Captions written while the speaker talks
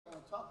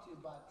to you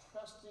about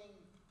trusting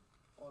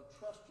or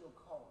trust your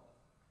calling.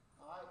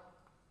 All right?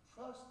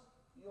 Trust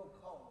your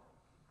calling.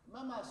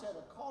 Remember I said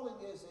a calling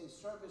is a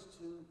service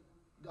to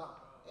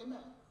God.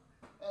 Amen.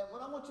 And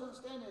what I want you to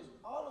understand is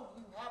all of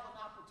you have an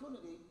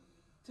opportunity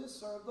to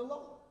serve the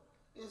Lord.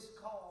 It's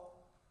called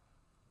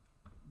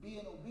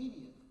being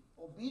obedient.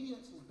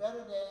 Obedience is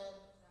better than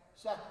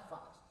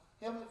sacrifice.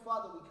 Heavenly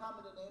Father, we come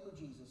in the name of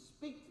Jesus.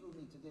 Speak through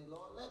me today,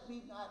 Lord. Let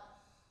me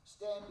not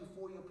stand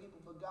before your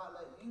people, but God,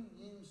 let you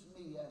use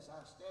me as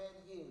I stand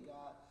here,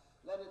 God.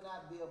 Let it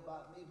not be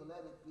about me, but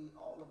let it be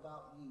all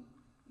about you.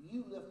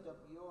 You lift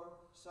up your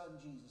son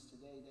Jesus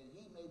today that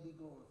he may be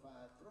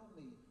glorified through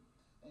me.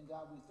 And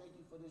God, we thank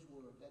you for this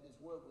word, that this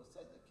word will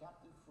set the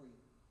captive free.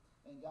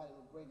 And God, it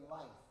will bring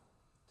life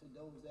to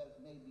those that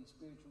may be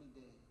spiritually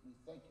dead. We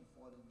thank you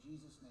for it in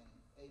Jesus' name.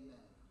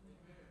 Amen.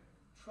 Amen.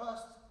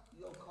 Trust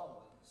your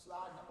calling.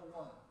 Slide number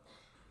 1.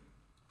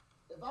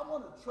 If I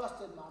want to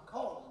trust in my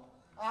calling,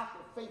 I have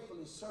to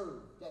faithfully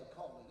serve that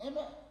calling.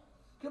 Amen.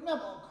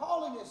 Remember, a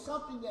calling is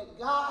something that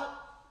God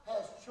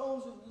has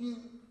chosen you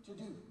to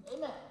do.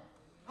 Amen.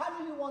 How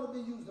many of you want to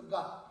be used of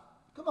God?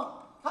 Come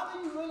on. How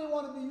many of you really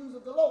want to be used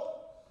of the Lord?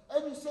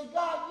 And you say,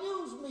 God,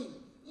 use me.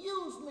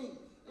 Use me.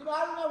 You know,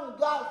 I remember when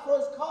God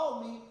first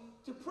called me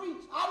to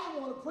preach. I didn't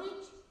want to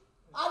preach.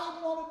 I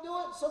didn't want to do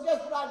it. So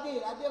guess what I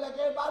did? I did like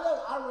everybody else.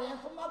 I ran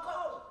from my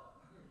calling.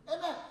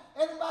 Amen.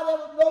 Anybody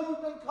ever know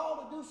you've been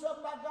called to do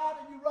something by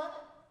God and you run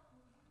it?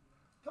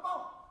 Come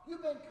on.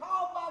 You've been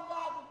called by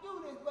God to do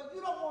this, but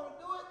you don't want to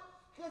do it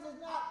because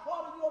it's not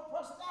part of your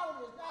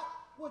personality. It's not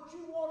what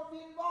you want to be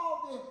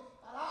involved in.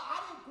 And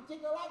I didn't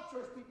particularly like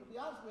church people, to be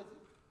honest with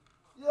you.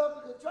 You know,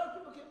 because church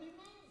people can be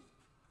mean.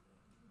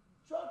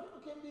 Church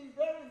people can be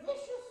very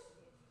vicious.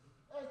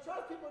 And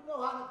church people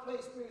know how to play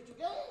spiritual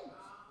games.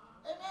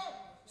 Amen.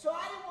 So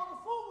I didn't want to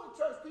fool with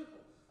church people.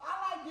 I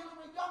like dealing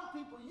with young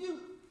people,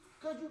 youth.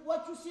 Because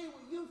what you see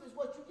with youth is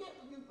what you get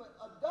with youth. But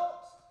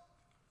adults,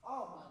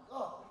 oh my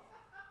God.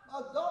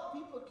 Adult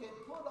people can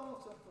put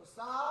on some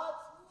facades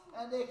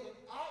and they can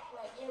act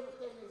like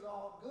everything is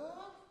all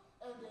good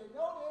and they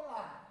know they're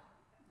lying.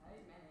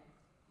 Amen.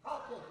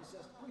 I'll thank you,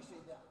 sister.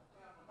 Appreciate that.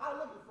 I'm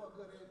looking for a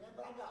good amen,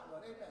 but I got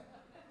one. Amen.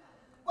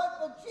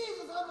 But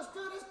Jesus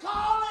understood his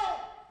calling.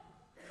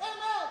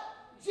 Amen.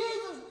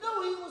 Jesus knew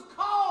he was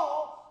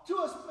called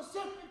to a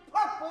specific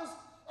purpose.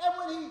 And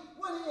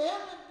when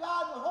him and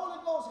God and the Holy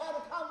Ghost had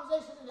a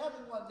conversation in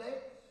heaven one day,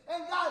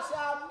 and God said,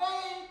 I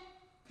made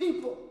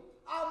people.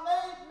 I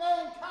made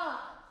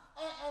mankind.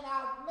 And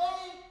I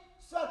made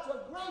such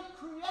a great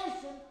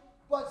creation,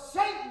 but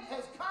Satan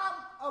has come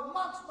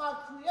amongst my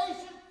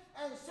creation,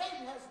 and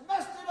Satan has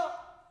messed it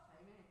up.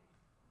 Amen.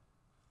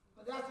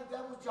 But that's the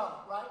devil's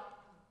job, right?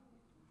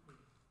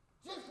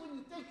 Just when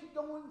you think you're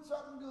doing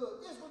something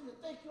good, just when you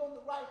think you're on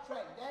the right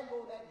track, there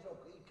goes that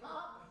joker. He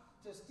comes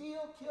to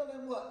steal, kill,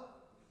 and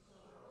what?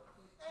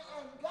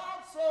 And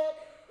God said,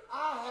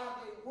 I have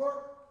a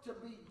work to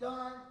be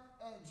done,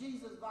 and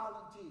Jesus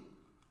volunteered.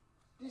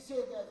 He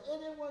said, there's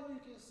anyone you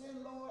can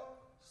send, Lord,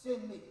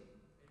 send me. Amen.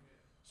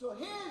 So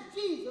here's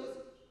Jesus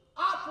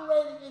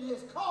operating in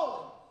his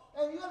calling.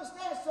 And you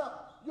understand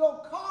something?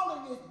 Your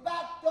calling is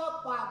backed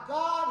up by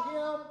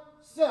God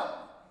himself.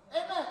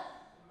 Amen.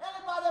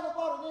 Anybody ever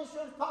bought an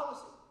insurance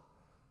policy?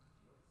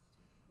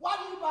 Why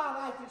do you buy a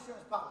life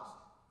insurance policy?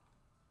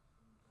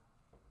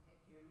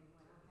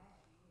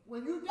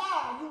 When you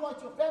die, you want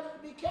your family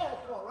to be cared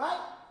for, right?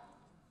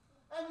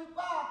 And you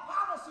buy a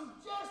policy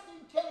just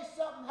in case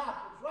something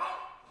happens, right?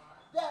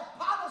 That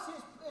policy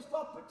is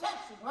for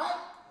protection,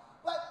 right?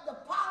 But the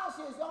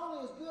policy is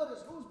only as good as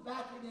who's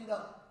backing it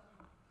up.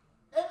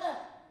 Amen.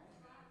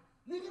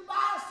 You can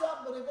buy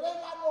something, but if it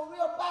ain't got no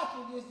real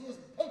backing, it's just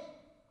paper.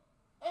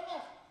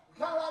 Amen.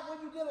 Kind of like when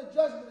you get a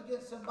judgment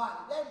against somebody.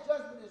 That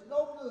judgment is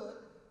no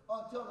good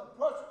until the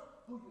person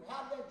who you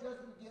have that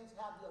judgment against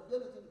have the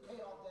ability to pay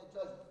off that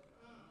judgment.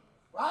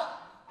 Right?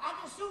 I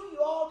can sue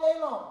you all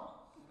day long.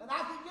 And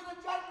I can get a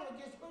judgment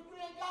against you, but you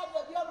ain't got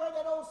that. You ever heard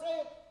that old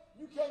saying,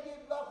 you can't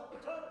get blood from a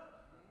turnip?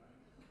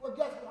 Well,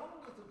 guess what? I'm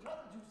going to get some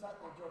turnip juice out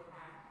that joker.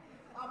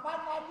 I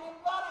might not get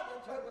blood out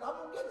that turnip, but I'm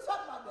going to get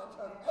something out that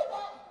turnip.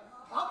 Amen?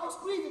 I'm going to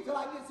squeeze it till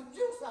I get some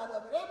juice out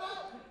of it.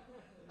 Amen?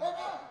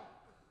 Amen?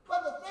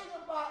 But the thing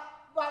about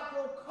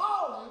your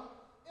calling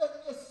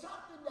is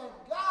something that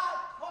God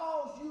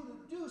calls you to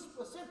do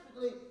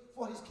specifically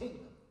for his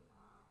kingdom.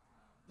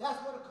 That's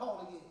what a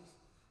calling is.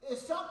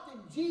 It's something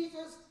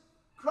Jesus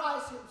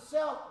Christ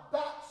himself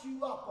backs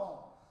you up on.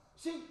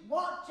 See,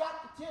 Mark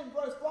chapter 10,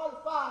 verse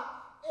 45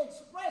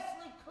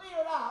 expressly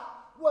cleared out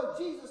what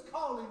Jesus'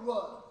 calling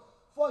was.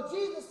 For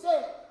Jesus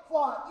said,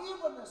 for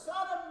even the Son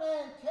of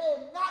Man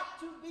came not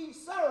to be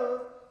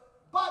served,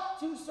 but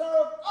to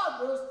serve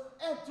others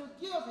and to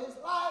give his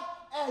life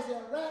as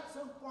a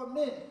ransom for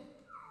many.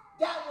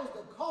 That was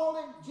the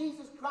calling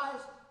Jesus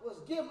Christ was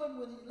given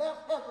when he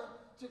left heaven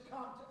to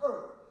come to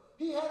earth.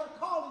 He had a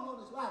calling on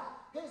his life.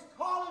 His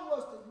calling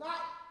was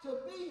to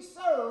be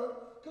served,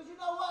 because you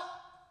know what?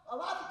 A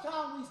lot of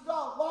times we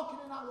start walking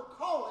in our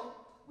calling,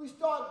 we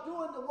start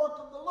doing the work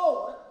of the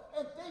Lord,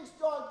 and things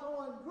start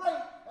going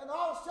great, and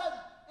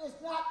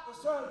it's not to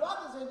serve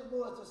others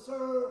anymore, it's to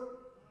serve.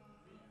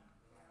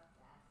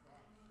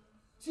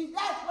 See,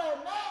 that's where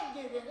man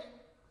get in it,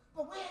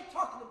 but we ain't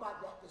talking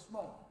about that this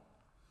morning.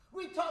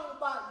 We're talking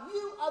about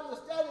you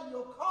understanding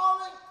your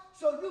calling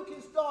so you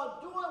can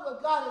start doing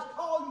what God has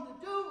called you to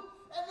do.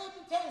 And let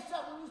me tell you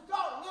something, when you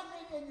start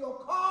living in your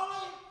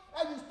calling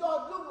and you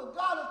start doing what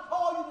God has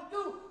called you to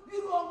do,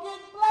 you're going to get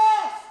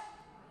blessed.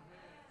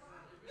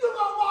 You're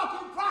going to walk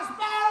in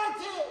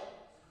prosperity.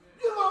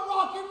 You're going to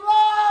walk in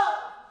love.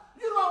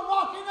 You're going to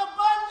walk in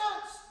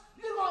abundance.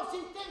 You're going to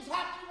see things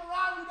happening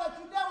around you that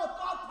you never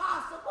thought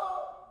possible.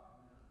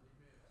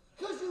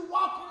 Because you're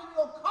walking in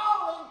your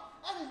calling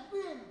and it's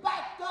being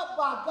backed up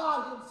by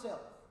God himself.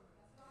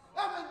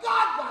 And when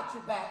God got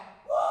your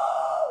back,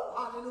 woo,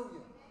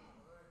 hallelujah.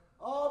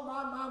 Oh, my.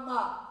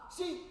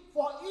 See,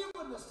 for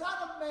even the Son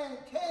of Man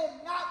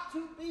came not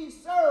to be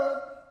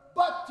served,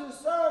 but to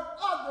serve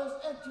others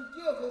and to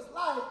give his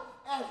life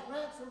as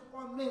ransom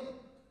for many.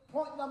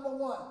 Point number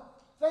one,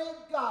 thank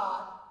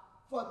God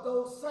for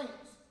those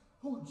saints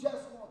who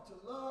just want to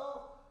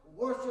love,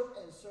 worship,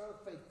 and serve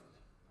faithfully.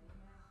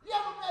 You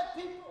ever met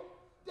people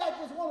that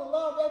just want to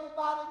love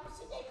everybody? You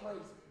see, they're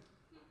crazy.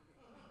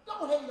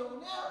 Don't hate on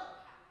them.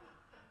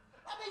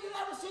 I mean, you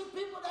ever see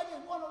people that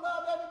just want to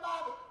love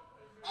everybody?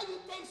 And you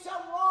think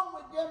something wrong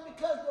with them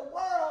because the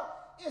world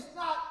is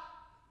not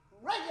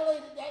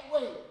regulated that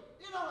way.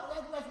 You know,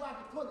 that's the best way I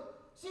can put it.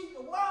 See,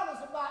 the world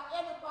is about,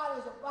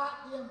 everybody's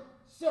about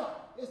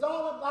themselves. It's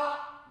all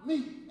about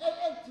me.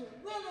 And to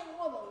really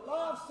want to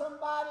love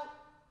somebody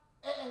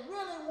and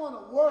really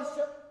want to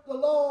worship the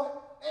Lord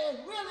and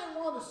really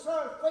want to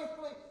serve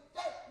faithfully,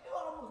 that you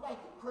almost like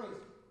you're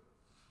crazy.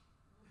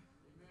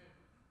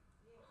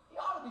 You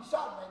ought to be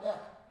shouting like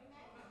that.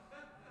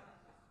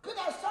 Because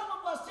there's some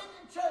of us sitting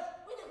in church,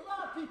 we just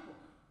love people.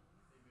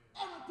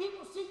 And when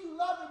people see you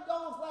loving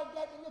those like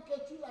that, they look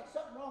at you like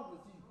something wrong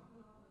with you.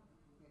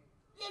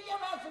 You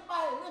ever had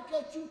somebody look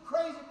at you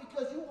crazy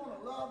because you want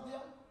to love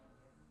them?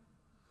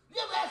 You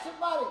ever had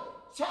somebody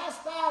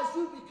chastise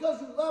you because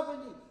you're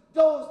loving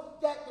those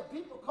that the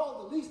people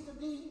call the least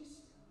of these?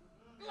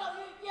 You know,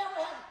 you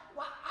ever had,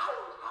 well, I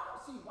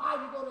don't see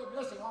why you go to the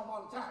nursing home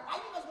all the time. Why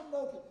you messing with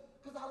those people?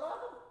 Because I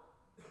love them.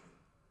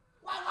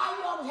 Why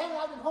you always hanging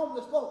out with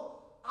homeless folks?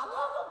 I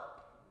love them.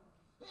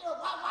 You know,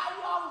 why are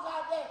you always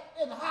out there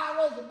in the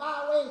highways and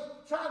byways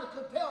trying to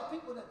compel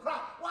people to cry?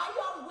 Why are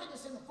you always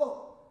witnessing the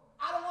folk?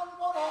 I don't want to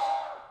go to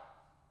hell.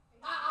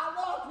 I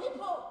love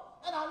people,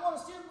 and I want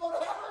to see them go to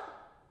heaven.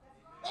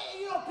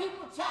 And you know,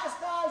 people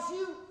chastise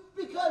you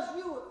because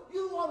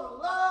you want to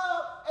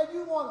love, and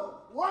you want to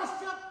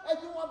worship,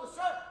 and you want to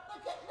serve.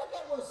 Look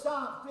at what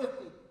Psalm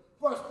 50,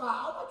 verse 5.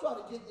 I want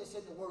y'all to get this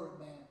in the word,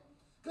 man.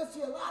 Because,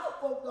 see, a lot of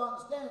folk don't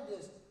understand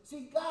this.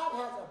 See, God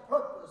has a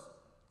purpose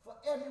for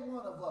every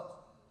one of us.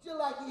 Just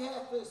like he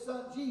had for his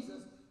son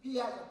Jesus, he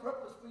has a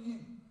purpose for you.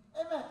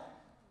 Amen.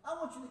 I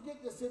want you to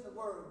get this in the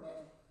word,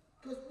 man.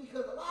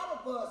 Because a lot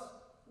of us,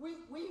 we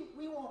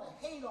want to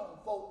hate on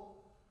folk,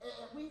 and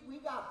we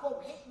got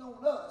folk hating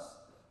on us.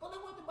 But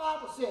look what the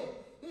Bible said.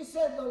 He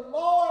said, the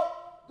Lord,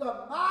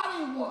 the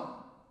mighty one,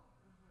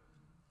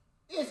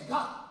 is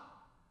God.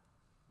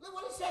 Look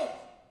what he says.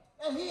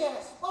 And he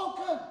has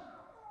spoken.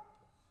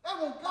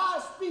 And when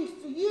God speaks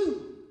to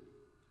you,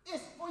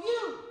 it's for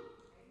you.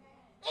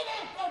 It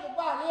ain't for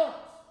everybody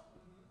else.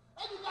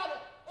 And you gotta,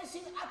 and see,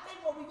 I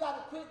think what we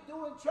gotta quit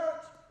doing,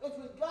 church, is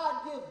when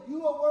God gives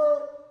you a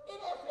word,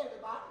 it ain't for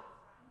everybody.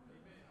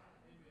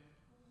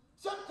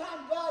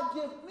 Sometimes God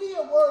gives me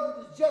a word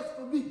that is just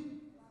for me.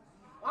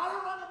 I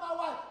don't run to my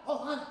wife, oh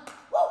honey,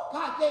 whoa,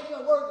 God gave me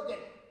a word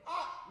today.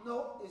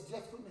 No, it's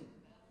just for me.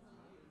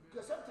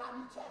 Because sometimes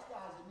he's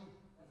chastising me.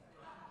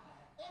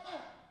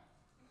 Amen.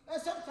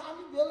 And sometimes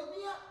he's building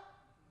me up.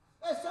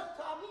 And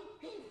sometimes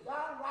he's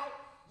downright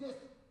just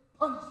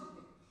punishing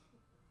me.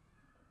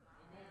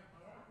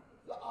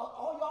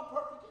 All y'all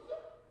perfect in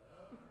here?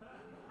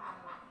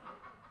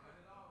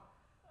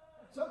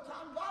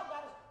 Sometimes God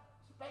got to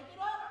spank it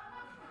up.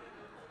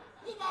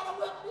 He got to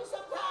whip me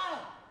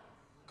sometimes.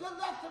 Because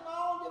left to my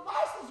own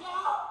devices,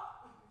 y'all.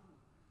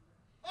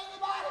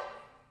 Anybody?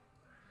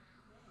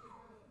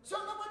 So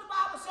look what the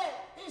Bible said.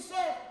 He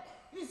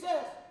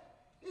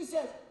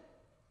says,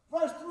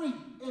 verse 3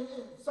 in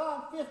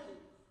Psalm 50,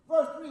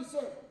 verse 3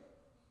 says,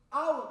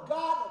 our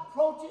God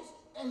approaches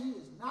and he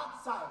is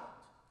not silent.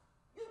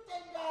 You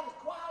think God is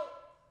quiet?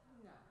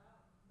 No.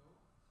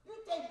 You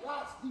think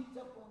God sneaks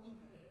up on you?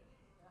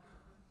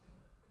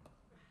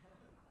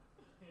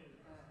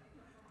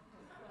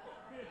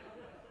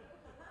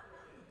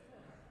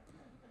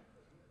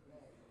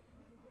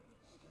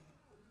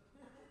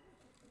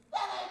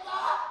 That ain't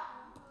God.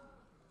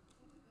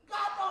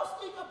 God don't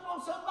sneak up on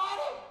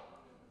somebody.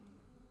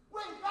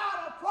 When God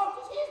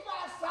approaches, he's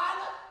not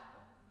silent.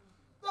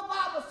 The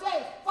Bible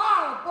says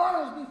fire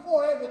burns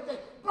before everything.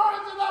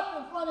 Burns it up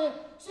in front of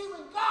him. See,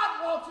 when God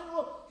walks in the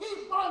room, he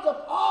burns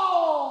up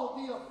all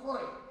the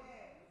afraid.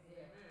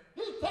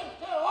 He takes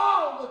care of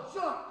all the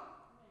junk.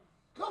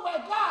 Because where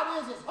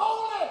God is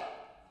holy.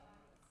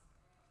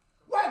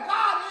 Where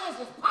God is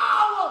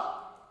power.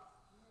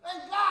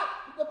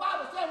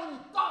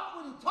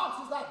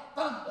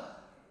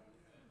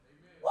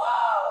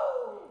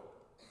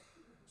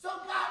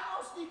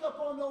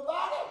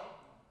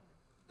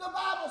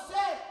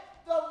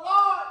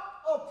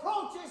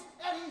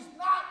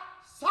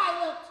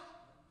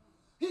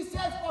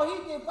 says, for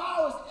he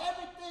devours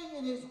everything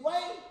in his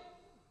way,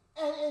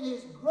 and in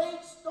his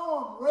great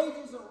storm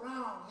rages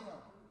around him.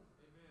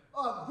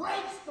 A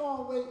great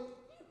storm rages.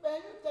 Man,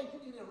 you think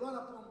you can run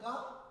up on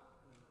God?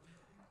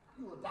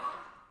 You will die.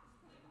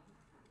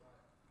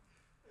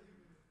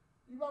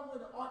 You remember when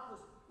the ark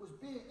was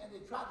big and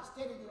they tried to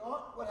steady the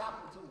ark? What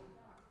happened to it?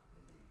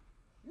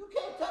 You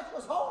can't touch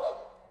what's holy.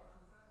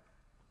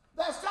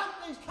 There's some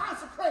things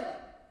consecrated.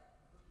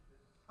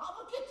 I'm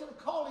going to get to the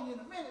calling in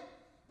a minute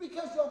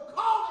because your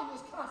calling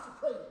is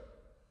consecrated.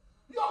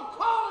 Your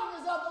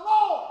calling is of the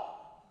Lord.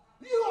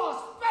 You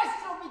are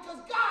special because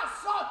God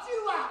sought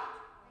you out.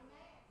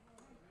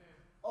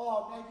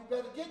 Oh, man, you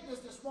better get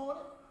this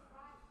morning.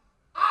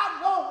 I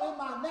know in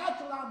my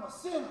natural I'm a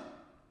sinner.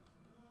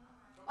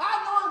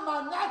 I know in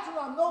my natural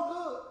I'm no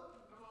good.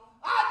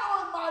 I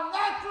know in my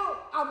natural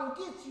I will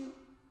get you.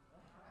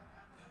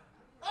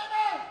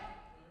 Amen.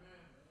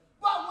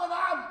 But when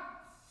I'm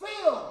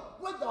filled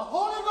with the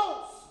Holy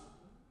Ghost,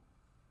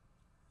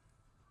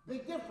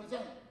 big difference,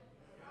 ain't it?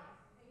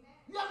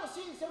 You ever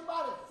seen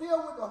somebody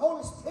filled with the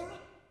Holy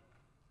Spirit?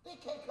 They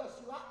can't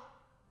cuss you out.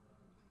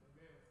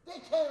 They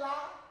can't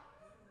lie.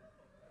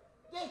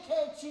 They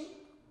can't cheat.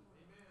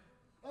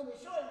 And they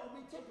sure ain't going to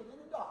be tipping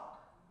in the dark.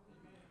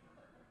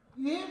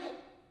 You hear me?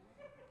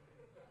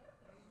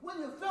 When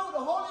you feel the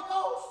Holy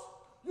Ghost,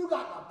 you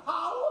got the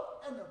power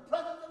and the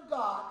presence of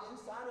God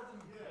inside of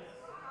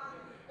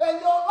you.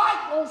 And your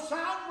light will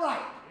shine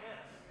bright.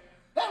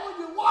 And when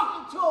you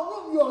walk into a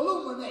room, you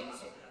illuminate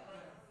it.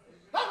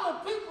 And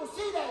when people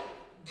see that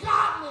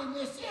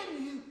godliness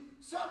in you,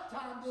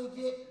 sometimes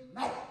they get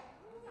mad.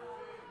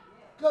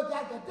 Because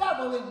there's the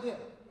devil in them.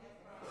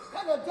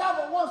 And the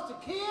devil wants to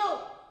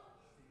kill,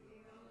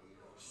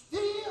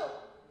 steal,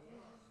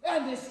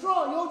 and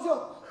destroy your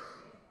joy.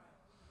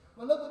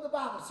 But look what the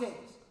Bible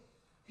says.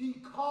 He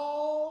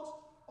calls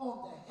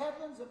on the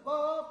heavens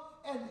above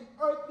and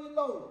the earth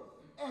below.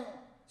 And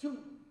to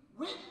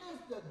witness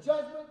the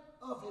judgment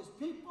of his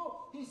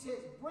people, he says,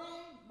 bring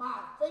my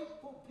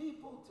faithful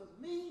people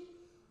to me,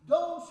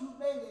 those who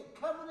made a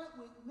covenant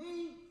with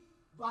me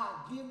by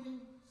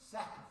giving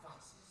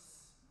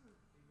sacrifices.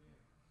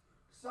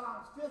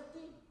 Psalms 50,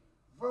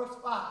 verse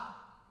 5.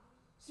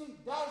 See,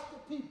 that's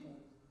the people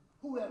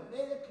who have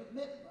made a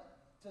commitment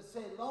to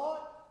say, Lord,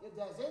 if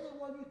there's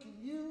anyone you can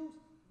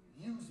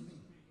use me.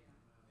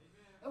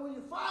 And when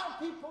you find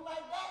people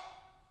like that,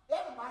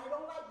 everybody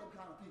don't like them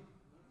kind of people.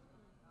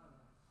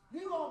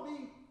 You're going to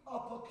be a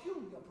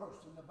peculiar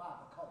person, the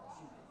Bible calls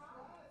you.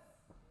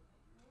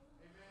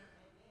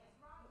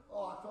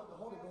 Oh, I felt the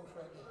Holy Ghost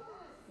right there.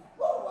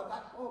 Whoa, my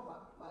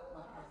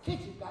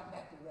kitchen got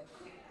naked right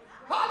there.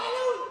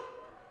 Hallelujah!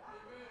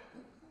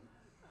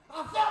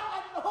 I felt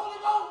that in the Holy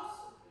Ghost.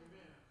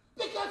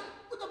 Because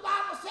what the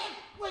Bible says,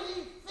 when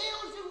he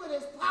fills you with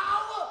his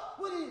power,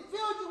 when he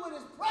fills you with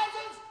his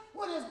presence,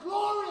 when his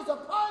glory is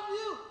upon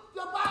you,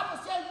 the Bible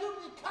says you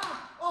become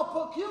a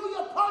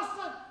peculiar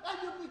person and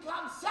you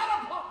become set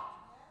apart.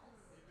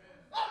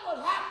 And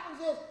what happens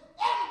is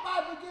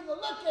everybody begin to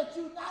look at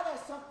you not as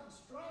something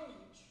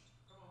strange,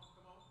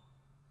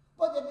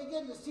 but they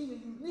begin to see the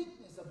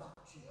uniqueness about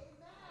you.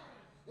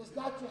 It's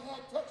not your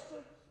hair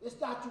texture. It's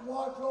not your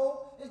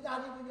wardrobe. It's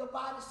not even your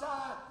body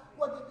size.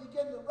 But they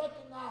begin to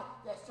recognize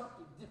there's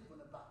something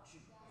different about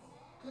you.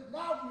 Because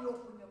now when you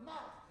open your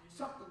mouth,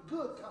 something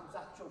good comes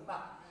out your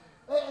mouth.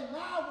 And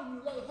now when you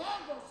lay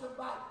hands on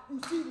somebody,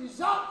 you see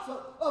results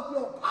of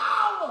your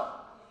power.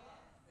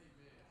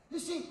 You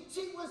see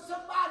when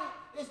somebody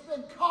has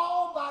been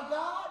called by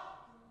God,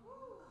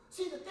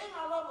 see the thing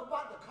I love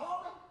about the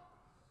calling,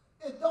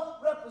 it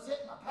don't represent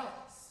my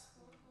past.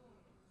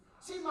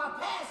 See, my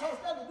past has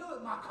nothing to do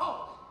with my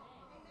calling.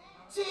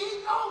 See, he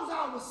knows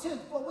I was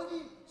sinful when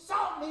he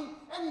saw me,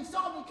 and he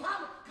saw me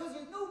coming because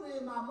he knew me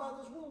in my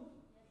mother's womb.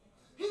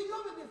 He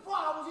knew me before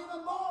I was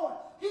even born.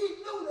 He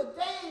knew the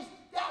days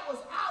that I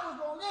was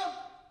going to live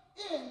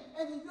in,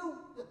 and he knew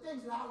the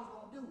things that I was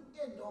going to do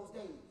in those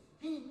days.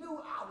 He knew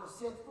I was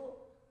sinful.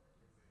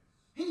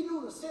 He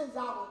knew the sins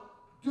I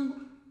would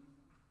do.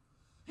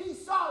 He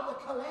saw the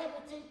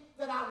calamity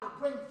that I would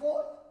bring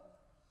forth.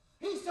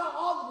 He saw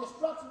all the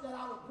destruction that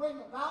I would bring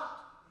about.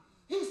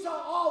 He saw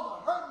all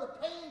the hurt and the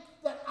pain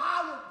that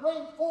I would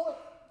bring forth.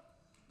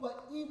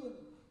 But even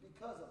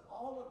because of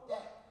all of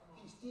that,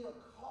 he still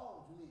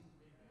called me.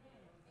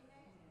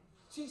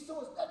 See,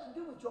 so it's nothing to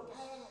do with your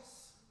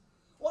past.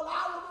 Well,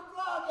 I was a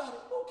drug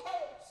addict. Who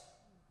cares?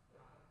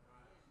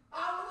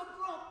 I was a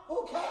drunk.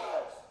 Who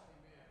cares?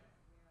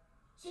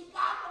 See,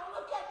 God don't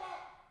look at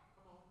that.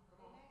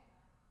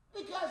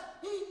 Because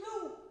he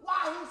knew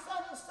why he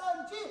sent his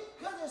son Jesus.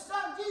 Because his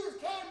son Jesus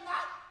came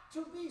not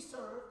to be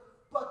served,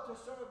 but to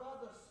serve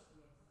others.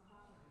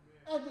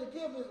 And to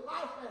give his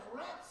life as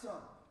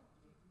ransom.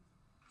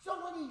 So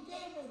when he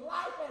gave his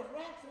life as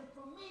ransom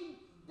for me,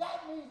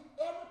 that means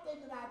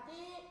everything that I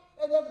did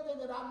and everything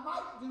that I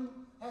might do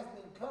has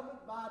been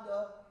covered by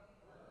the.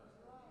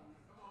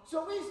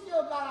 So we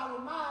still got our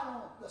mind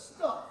on the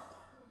stuff,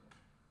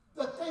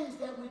 the things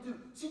that we do.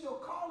 See, your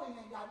calling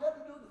ain't got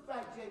nothing to do with the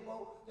fact,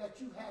 J-Bo, that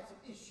you had some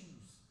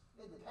issues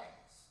in the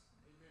past.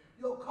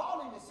 Your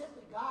calling is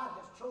simply God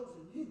has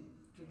chosen you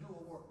to do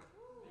a work.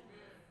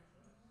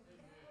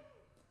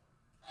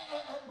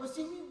 But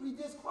see, we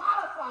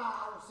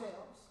disqualify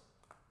ourselves.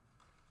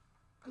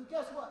 Because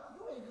guess what?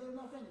 You ain't good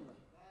enough anyway.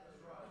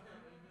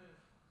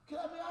 Can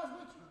I be honest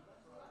with you?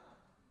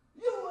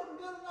 You wasn't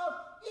good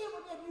enough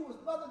even if you was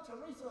Mother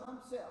Teresa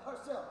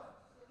herself.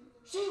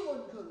 She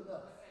wasn't good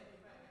enough.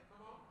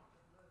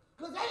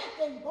 Because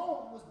anything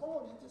born was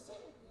born into sin.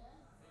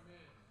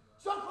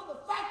 So for the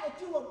fact that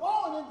you were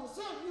born into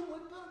sin, you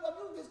weren't good enough.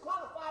 You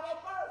disqualified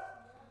at birth.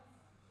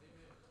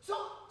 So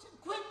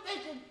quit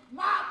thinking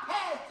my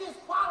past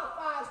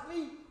disqualifies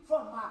me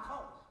from my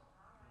calling.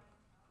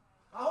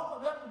 I hope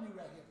I'm helping you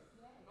right here.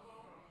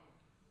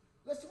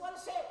 Listen what it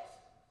says.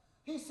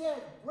 He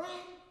said,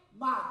 bring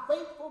my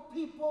faithful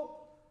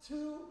people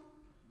to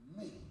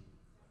me.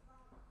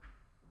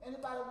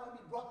 Anybody want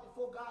to be brought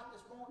before God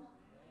this morning?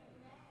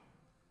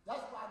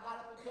 That's why I got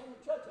up and came to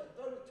church at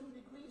 32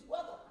 degrees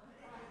weather.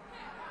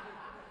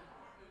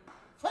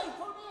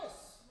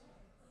 Faithfulness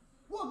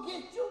will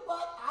get you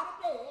butt out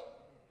of bed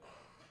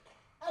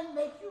and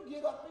make you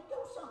get up and do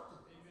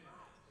something.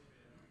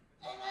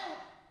 Amen.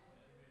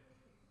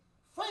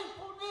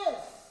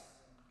 Faithfulness.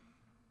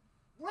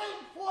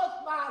 Bring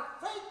forth my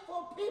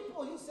faithful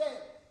people, he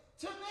said,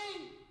 to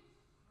me.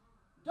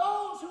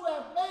 Those who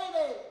have made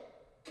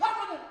a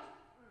covenant.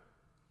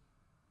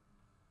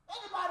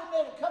 Anybody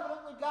made a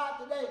covenant with God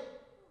today?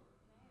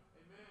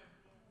 Amen.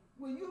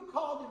 When you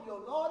called him your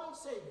Lord and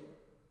Savior,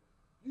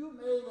 you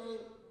made a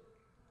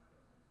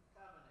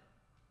covenant.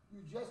 You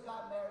just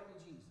got married to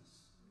Jesus.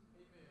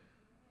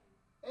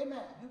 Amen.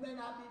 Amen. You may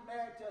not be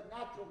married to a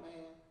natural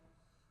man,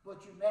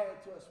 but you're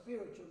married to a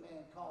spiritual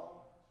man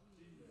called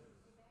Jesus.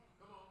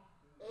 Come on.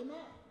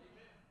 Amen.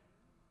 Amen.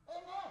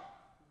 Amen.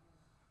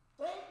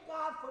 Thank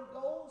God for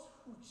those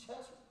who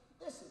just,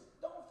 listen,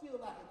 don't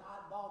feel like an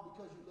oddball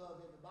because you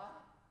love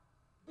everybody.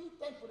 Be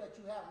thankful that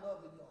you have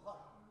love in your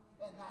heart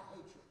and not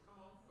hatred.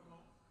 Come on, come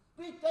on.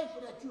 Be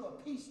thankful that you're a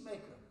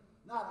peacemaker,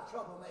 not a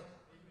troublemaker.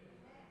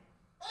 Amen.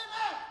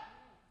 Amen.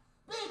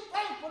 Be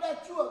thankful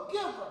that you're a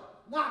giver,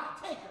 not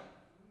a taker.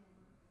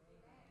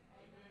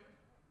 Amen.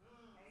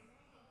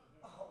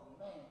 Oh,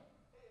 man.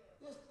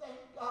 Just thank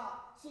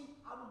God. See,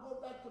 I will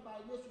go back to my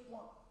initial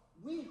point.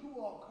 We who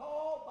are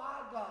called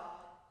by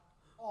God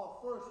are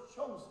first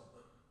chosen.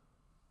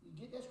 You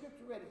get that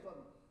scripture ready for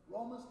me.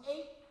 Romans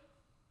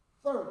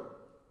 8:30.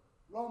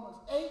 Romans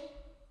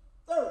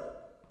 8:30.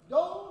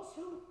 Those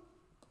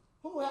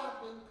who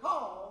have been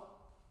called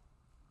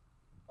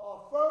are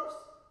first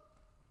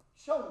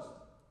chosen.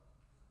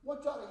 I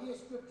want y'all to hear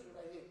scripture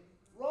right here.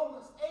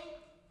 Romans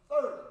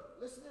 8:30.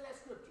 Listen to that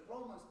scripture.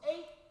 Romans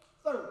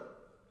 8:30.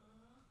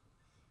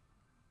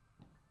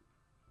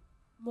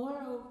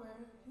 Moreover,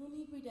 whom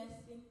he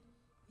predestined,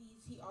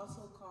 these he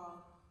also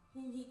called.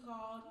 Whom he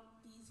called,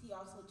 these he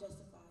also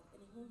justified.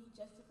 And whom he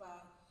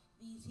justified,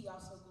 these he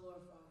also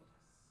glorified.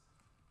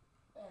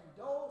 And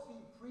those he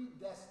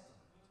predestined.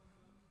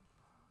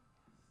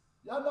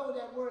 Y'all know what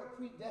that word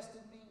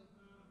predestined means?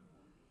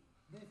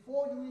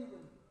 Before you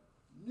even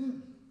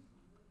knew.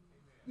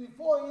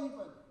 Before it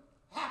even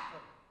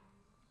happened.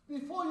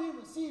 Before you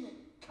even seen it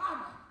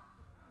coming.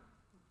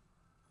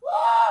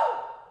 Woo!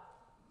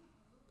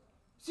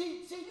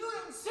 See, you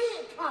didn't see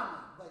it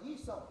coming, but he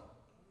saw it.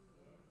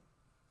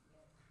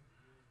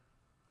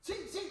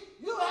 See,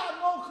 you have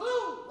no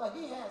clue, but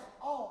he has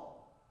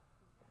all.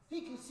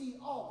 He can see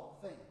all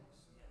things.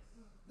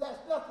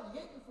 There's nothing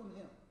hidden from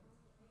him.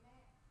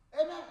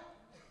 Amen.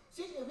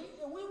 See, if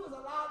we was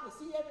allowed to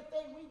see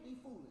everything, we'd be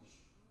foolish.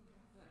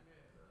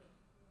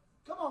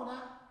 Come on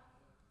now.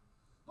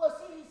 But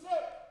see, he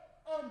said,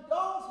 and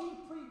those he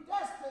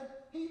predestined,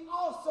 he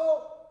also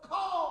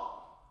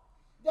called.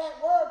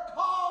 That word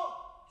called,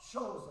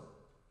 chosen.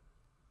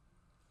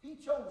 He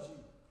chose you.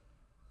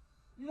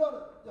 You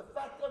know, the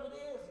fact of it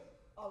is,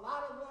 a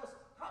lot of us,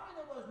 how many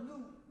of us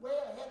knew way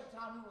ahead of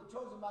time we were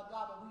chosen by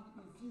God, but we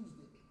refused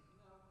it?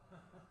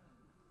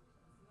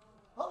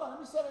 Hold on, let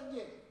me say it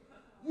again.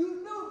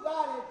 You knew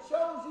God had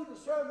chose you to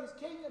serve his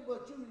kingdom,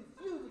 but you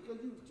refused it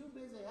because you was too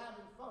busy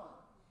having fun.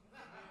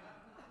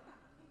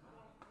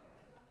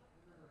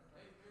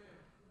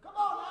 Come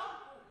on now.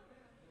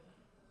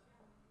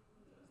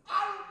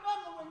 I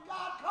remember when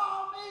God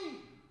called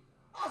me.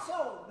 I said,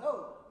 oh no.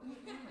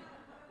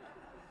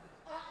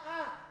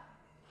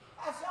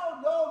 I said, oh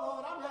no,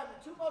 Lord, I'm having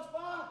too much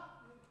fun.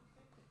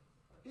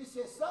 He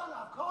said, son,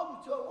 I've called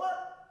you to a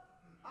work.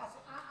 I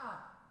said,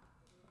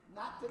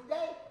 not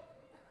today.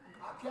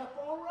 I kept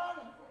on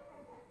running.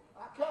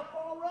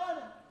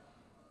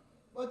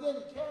 But then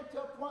it came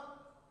to a point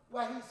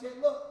where he said,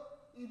 look,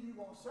 either you're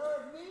going to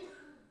serve me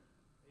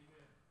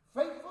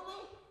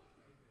faithfully,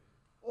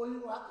 or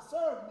you're going to have to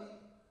serve me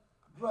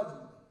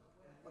grudgingly.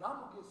 But I'm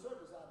going to get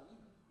service out of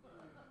you.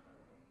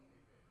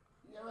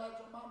 You ever had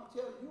your mama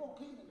tell you, you won't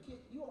clean that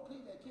kitchen? You won't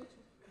clean that kitchen.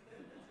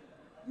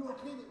 You won't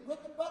clean it with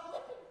and butt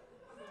whipping?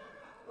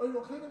 Or you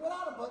won't clean it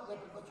without a butt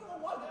whipping, but you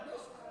don't want the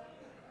dishes.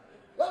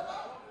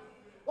 Amen.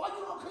 Or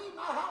you won't clean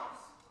my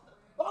house.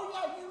 Oh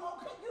yeah, you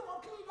won't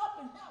clean up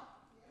serving him.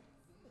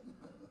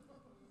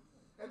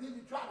 And then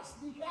you try to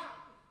sneak out.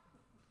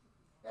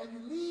 And you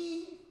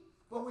leave,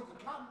 but when you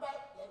come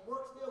back, that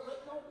work's still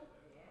waiting on you.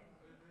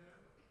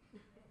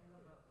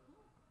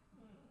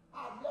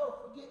 I'll never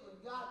forget when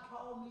God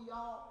called me,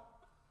 y'all.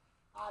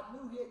 I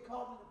knew he had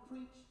called me to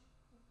preach.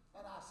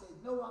 And I said,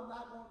 no, I'm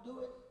not going to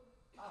do it.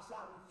 I said,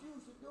 I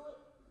refuse to do it.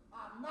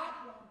 I'm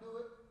not going to do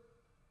it.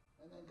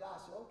 And then God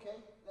said, okay,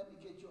 let me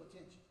get your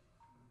attention.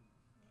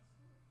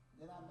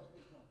 Then I met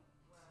this woman.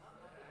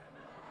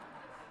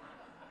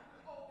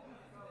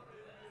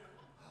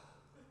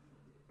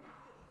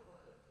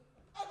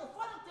 And the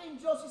funny thing,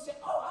 Josie said,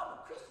 oh,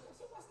 I'm a Christian. I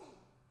said, what's that?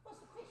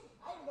 What's a Christian?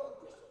 I didn't know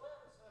what a Christian was.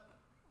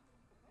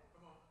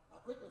 I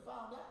quickly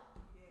found out.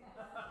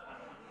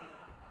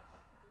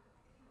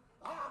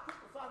 I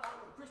quickly found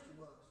out what a Christian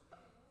was.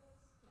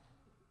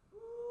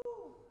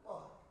 Ooh,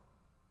 boy.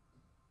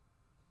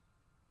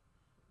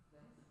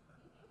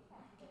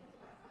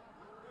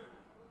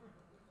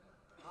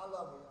 I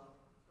love you, y'all.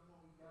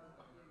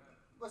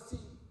 But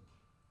see,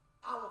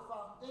 our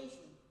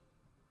foundation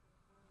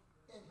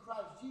in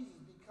Christ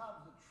Jesus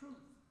becomes the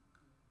truth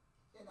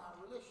in our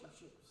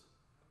relationships.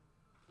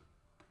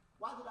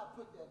 Why did I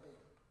put that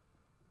there?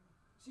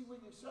 See,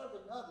 when you're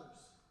serving others,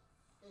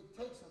 it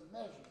takes a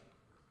measure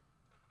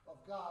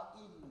of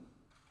God in you.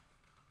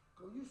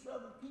 When you're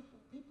serving people,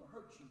 people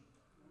hurt you.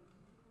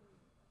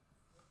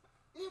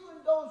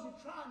 Even those you're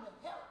trying to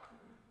help.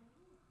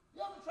 You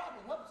ever tried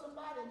to help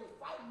somebody and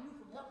they're fighting you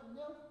from helping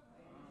them?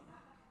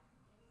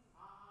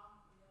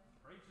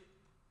 Preach it.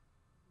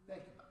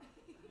 Thank you.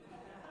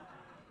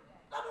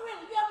 I mean,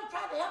 really, you ever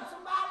tried to help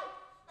somebody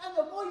and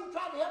the more you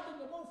try to help them,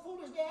 the more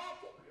foolish they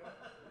acted?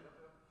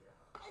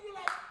 And you're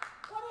like,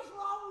 what is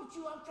wrong with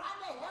you? I'm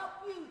trying to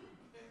help you.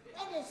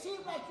 And it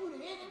seems like you're the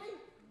enemy.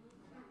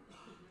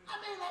 I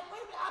mean, like,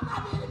 wait a minute, I'm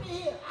not the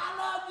enemy here. I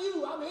love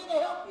you. I'm here to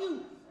help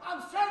you. I'm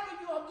serving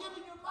you. I'm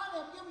giving you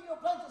money. I'm giving you a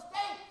place to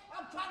stay.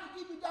 I'm trying to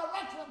give you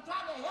direction. I'm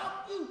trying to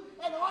help you.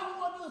 And all you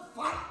want to do is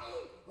fight me?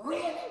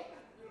 Really?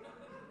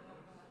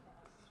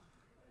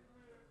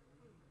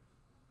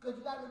 Because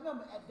you got to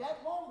remember, at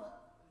that moment,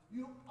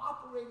 you're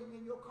operating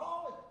in your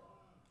calling.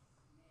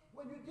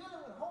 When you're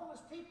dealing with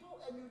homeless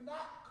people and you're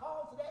not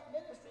called to that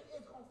ministry,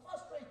 it's going to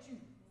frustrate you.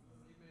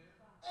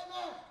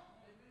 Amen.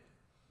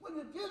 When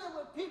you're dealing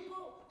with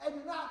people and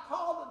you're not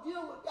called to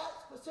deal with that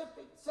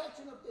specific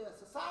section of their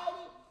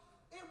society,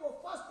 it will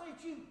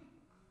frustrate you.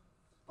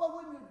 But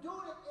when you're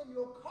doing it in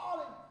your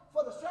calling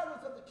for the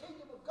service of the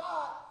kingdom of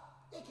God,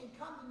 it can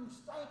come to you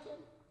stinking.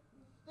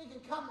 They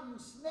can come to you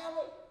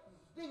smelly.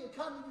 They can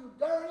come to you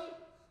dirty.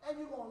 And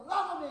you're going to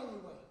love them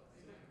anyway.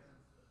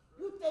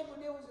 You think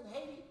when they was in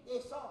Haiti,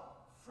 they saw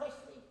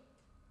freshly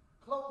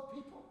clothed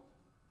people?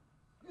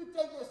 You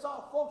think they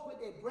saw folks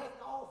with their breath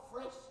all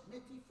fresh,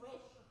 minty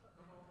fresh?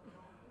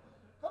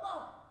 Come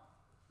on.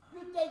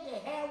 You think their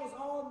hair was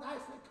all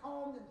nicely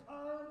combed and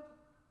permed?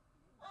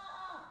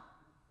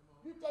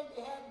 You think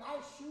they had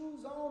nice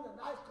shoes on, a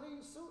nice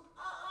clean suit?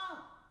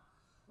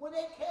 When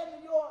they came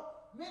to your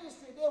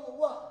ministry, they were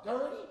what?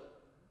 Dirty?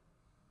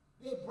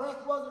 Their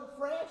breath wasn't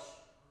fresh.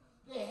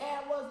 Their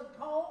hair wasn't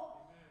combed.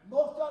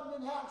 Most of them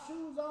didn't have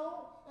shoes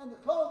on. And the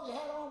clothes they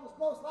had on was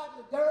most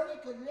likely dirty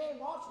because you ain't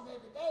washing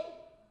every day.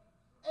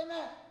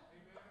 Amen.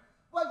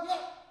 But yet,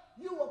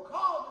 you were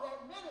called to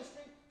that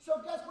ministry. So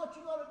guess what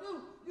you're going to do?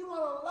 You're going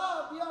to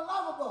love the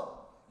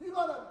unlovable. You're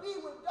going to be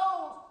with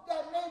those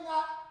that may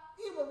not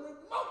even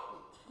remotely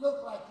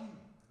look like you.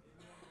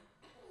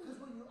 Because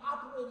when you're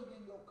operating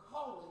in your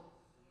calling,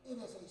 it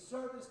is a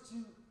service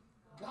to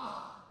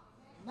God,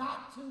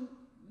 not to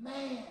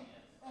man.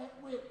 And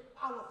with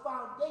our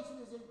foundation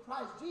is in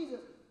Christ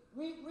Jesus.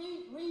 Read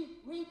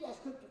that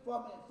scripture for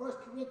me in 1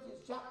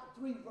 Corinthians chapter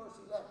 3, verse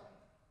 11.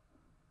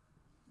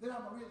 Then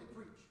I'm going to really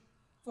preach.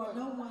 For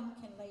no one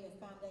can lay a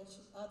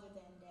foundation other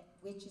than that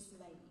which is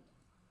laid,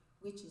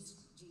 which is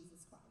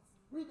Jesus Christ.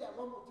 Read that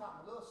one more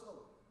time, a little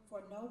slower.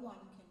 For no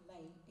one can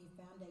lay a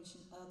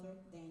foundation other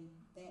than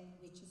that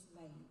which is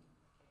laid,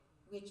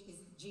 which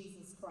is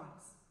Jesus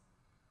Christ.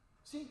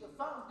 See, the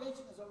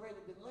foundation has already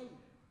been laid.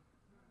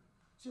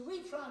 See,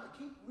 we're trying to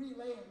keep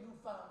relaying new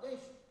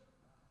foundation.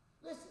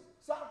 Listen,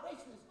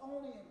 salvation is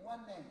only in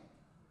one name.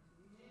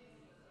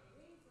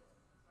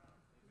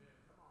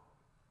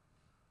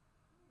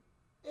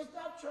 It's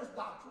not church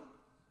doctrine.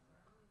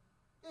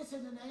 It's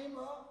in the name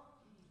of.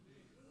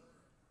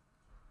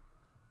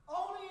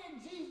 Only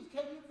in Jesus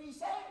can you be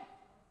saved.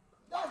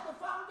 That's the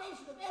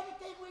foundation of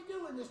everything we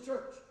do in this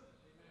church.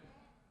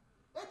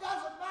 It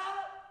doesn't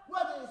matter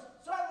whether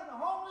it's serving the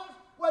homeless,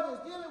 whether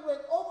it's dealing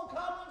with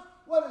overcomers,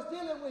 whether it's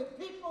dealing with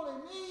people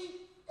in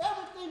need.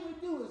 Everything we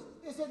do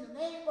is in the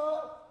name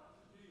of.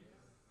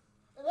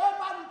 And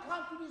everybody who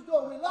comes through this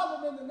door, we love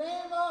them in the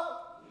name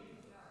of.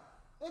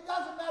 It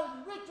doesn't matter if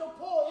you're rich or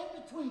poor, in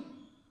between.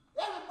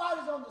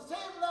 Everybody's on the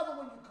same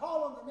level when you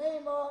call on the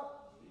name of.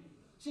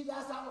 See,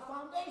 that's our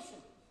foundation.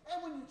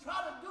 And when you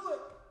try to do it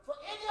for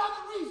any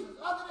other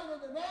reasons other than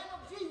in the name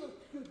of Jesus,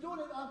 you're doing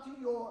it unto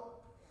your.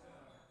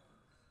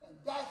 And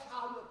that's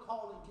how your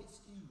calling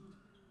gets skewed.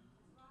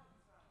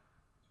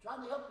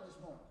 Trying to help you this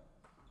morning.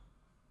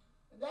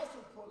 And that's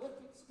some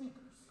prolific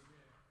speakers.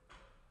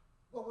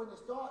 But when they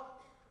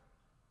start,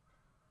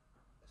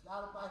 it's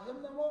not about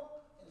him no more,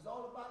 and it's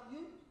all about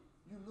you,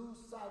 you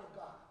lose sight of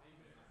God.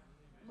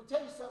 I'm going to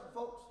tell you something,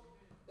 folks.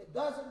 It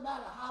doesn't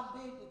matter how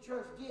big the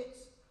church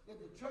gets.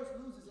 If the church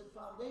loses its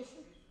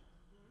foundation,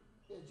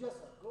 it's just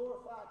a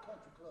glorified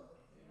country club.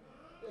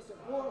 It's a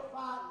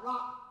glorified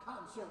rock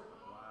concert.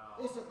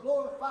 It's a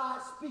glorified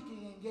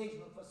speaking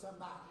engagement for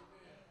somebody.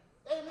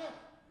 Amen.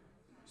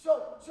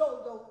 So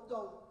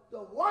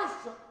the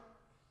worship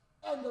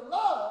and the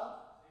love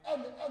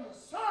and the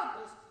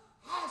service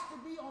has to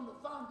be on the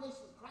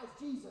foundation of Christ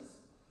Jesus.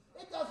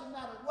 It doesn't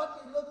matter what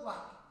they look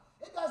like.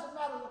 It doesn't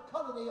matter what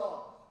color they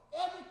are.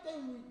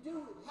 Everything we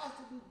do, it has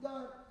to be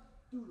done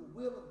through the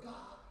will of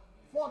God,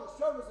 for the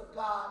service of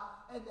God,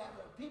 and that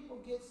when people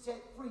get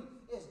set free,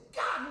 it's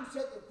God who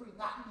set them free,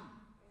 not me.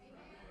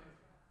 Amen.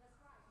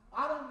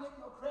 I don't get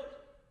no credit.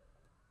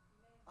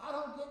 I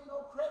don't get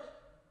no credit.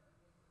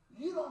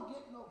 You don't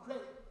get no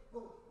credit.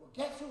 Well,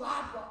 guess who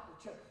I brought to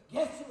church?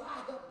 Guess who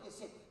I helped get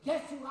saved?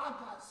 Guess who I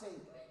got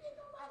saved? Ain't get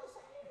nobody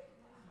saved.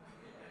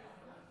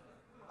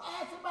 I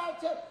had somebody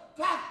tell me,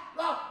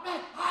 well,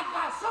 man, I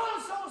got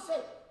so-and-so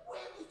saved.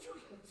 When did you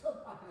get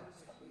somebody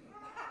saved?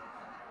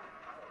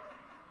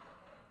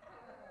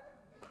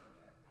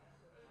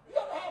 You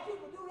ever had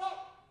people do that?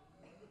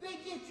 They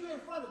get you in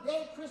front of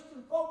dead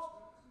Christian folks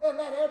and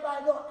let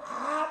everybody know,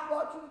 I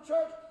brought you to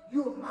church.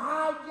 You're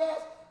my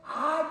guest.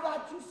 I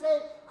got you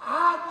saved.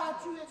 I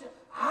got you in church.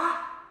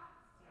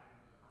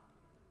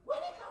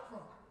 Where'd they come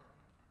from?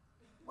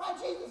 Why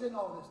Jesus in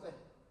all this thing?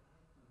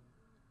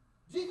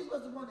 Jesus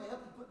was the one that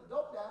helped me put the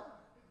dope down.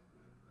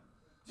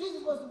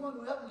 Jesus was the one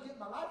who helped me get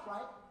my life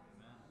right.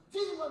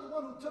 Jesus was the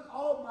one who took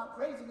all my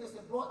craziness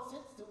and brought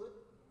sense to it.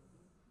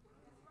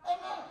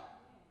 Amen.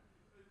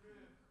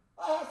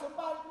 I had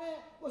somebody,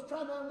 man, was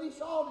trying to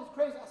unleash all this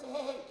crazy. I said,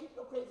 hey, keep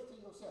your crazy to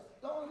yourself.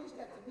 Don't unleash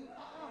that to me.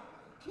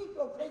 Keep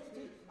your crazy to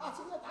yourself. I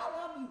said, look, I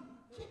love you.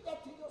 Keep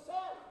that to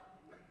yourself.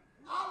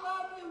 I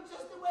love you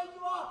just the way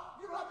you are.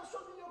 You don't have to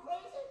show me you're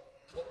crazy.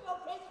 Keep your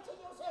crazy to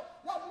yourself.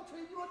 That's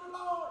between you and the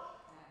Lord.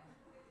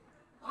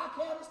 I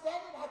can't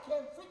understand it. I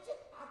can't fix it.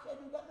 I can't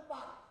do nothing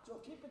about it. So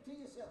keep it to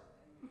yourself.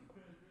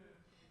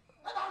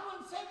 And I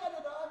wouldn't say that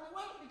in an ugly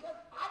way because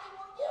I didn't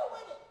want to deal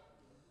with it.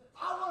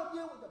 I want to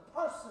deal with the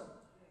person.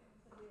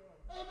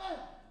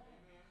 Amen.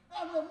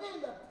 And when me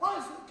and the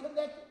person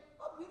connected,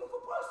 a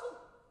beautiful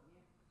person.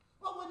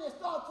 But when they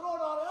start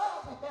throwing all that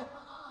out,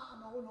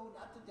 no,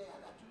 not today. I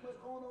got too much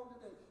going on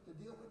today to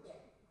deal with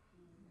that.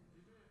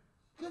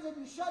 Because if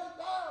you shut it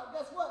down,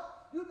 guess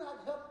what? You're not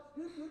helping.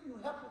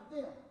 You're helping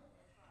them.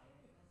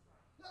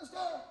 You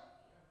understand?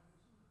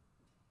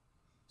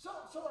 So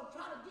I'm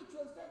trying to get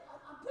you to understand.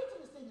 I'm preaching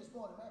this thing this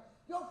morning, man.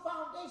 Your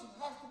foundation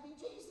has to be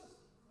Jesus.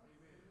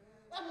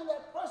 Amen. And when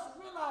that person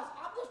realizes,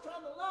 I'm just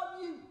trying to love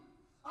you.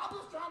 I'm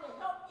just trying to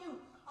help you.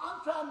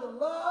 I'm trying to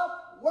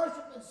love,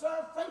 worship, and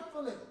serve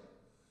faithfully.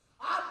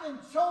 I've been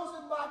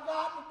chosen by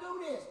God to do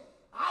this.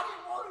 I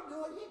didn't want to do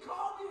it. He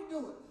called me to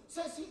do it.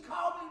 Since he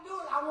called me to do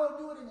it, I want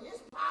to do it in his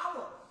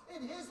power,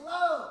 in his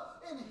love,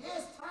 in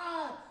his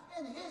time,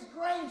 in his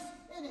grace,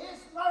 in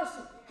his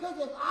mercy. Because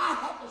if I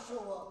had to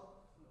show up,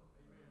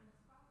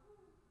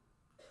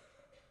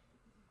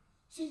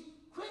 see,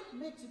 quit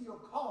mixing your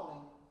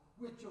calling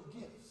with your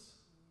gifts.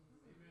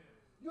 Amen.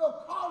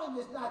 Your calling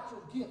is not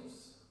your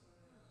gifts.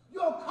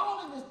 Your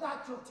calling is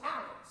not your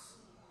talents.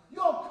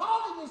 Your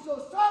calling is your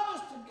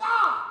service to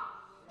God.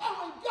 And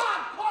when God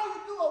calls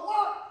you to do a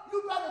work,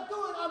 you better do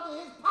it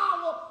under his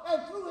power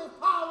and through his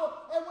power.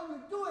 And when you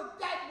do it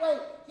that way,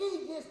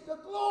 he gets the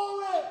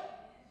glory.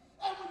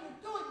 And when you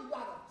do it, you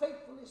got to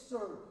faithfully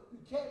serve. You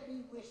can't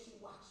be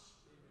wishy-washy.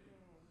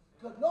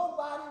 Because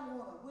nobody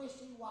want a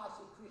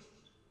wishy-washy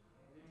Christian.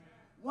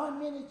 1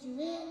 minute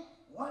you're in,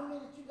 1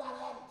 minute you got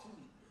attitude.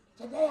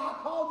 Today I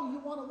called you, you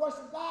want to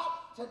worship God.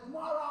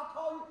 Tomorrow I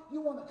call you,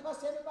 you want to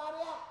cuss everybody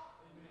out.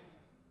 Amen.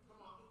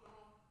 Come on.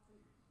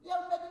 You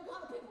ever met them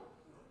kind of people?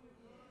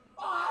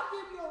 Oh, I'll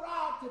give you a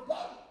ride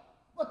today,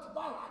 but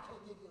tomorrow I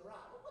can't give you a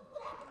ride. What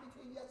happened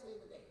between yesterday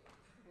and today?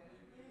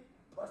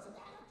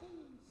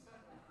 Personalities.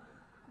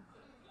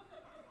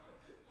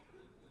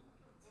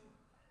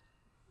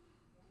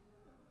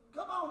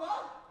 Come on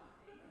now.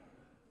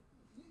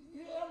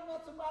 You ever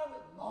met somebody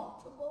with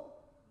multiple?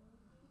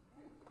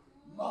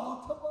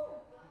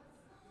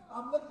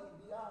 I'm looking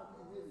beyond me,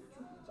 really,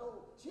 truth be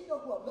told. She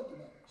knows what I'm looking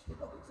at. She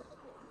knows exactly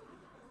what I'm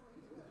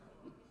looking at.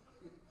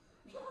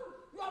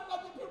 You ever met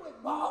them people with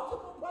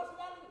multiple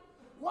personalities?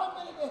 1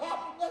 minute they're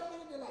happy, next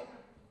minute they're like,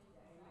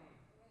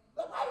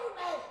 but why are you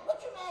mad? What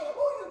you mad at?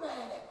 Who you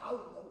mad at? I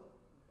don't know.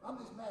 I'm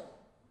just mad.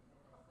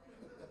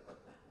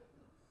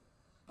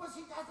 But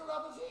see, that's the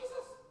love of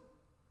Jesus.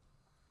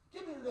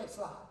 Give me the next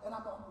slide, and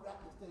I'm going to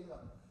wrap this thing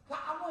up.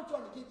 I want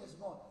y'all to get this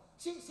morning.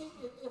 See,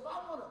 if I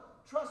want to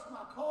trust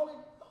my calling,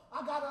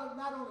 I got to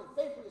not only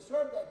faithfully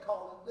serve that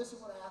calling,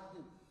 listen what I have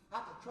to do. I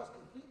have to trust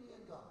completely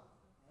in God.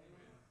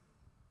 Amen.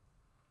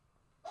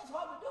 That's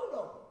hard to do,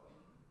 though.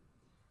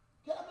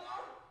 Can I be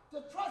honest? To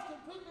trust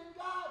completely in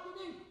God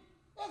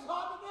It's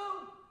hard to do.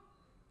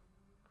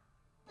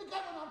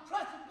 Because when I'm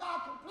trusting God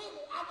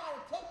completely, I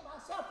got to take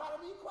myself out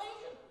of the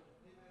equation.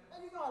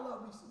 And you know I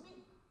love me some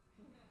me.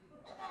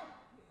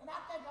 And I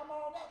think I'm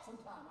all that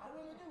sometimes. I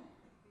really do.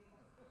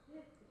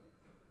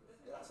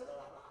 Did I say that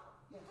out loud?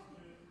 Yes.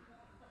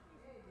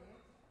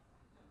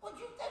 But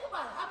you think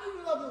about it. How many of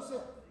you love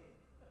yourself?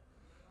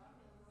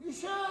 You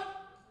should.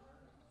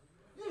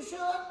 You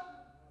should.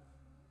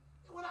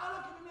 When I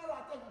look in the mirror,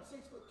 I think I'm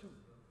 6'2".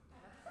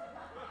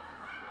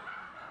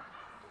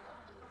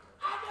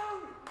 I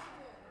do.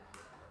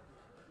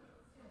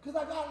 Because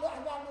I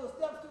got little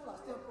steps too. I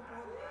step up on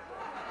it.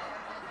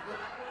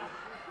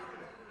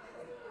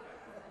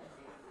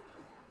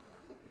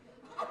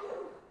 I do.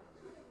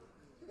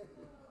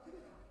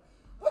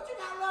 But you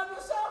gotta love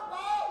yourself,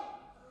 man.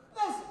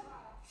 Listen,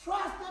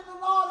 trust in the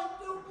Lord and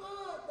do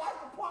good. That's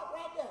the part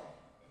right there.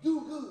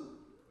 Do good.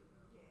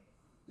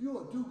 You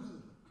will do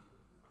good.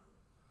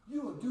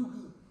 You will do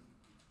good.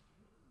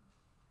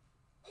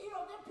 And you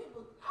know, them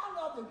people, I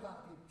love them kind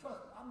of people.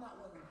 Trust me, I'm not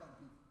one of them kind of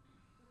people.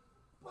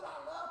 But I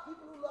love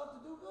people who love to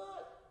do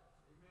good.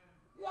 Amen.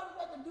 You ever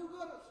met them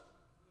do-gooders?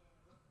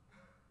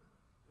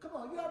 Come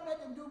on, you ever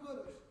met them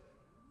do-gooders?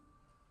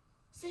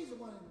 Caesar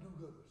one of them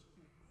do-gooders.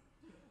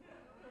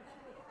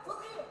 For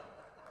real.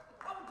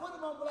 I'm going to put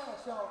him on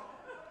blast, y'all.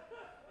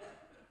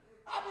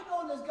 I've been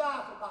knowing this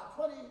guy for about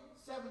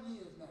 27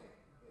 years now.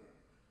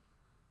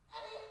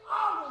 And he's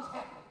always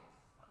happy.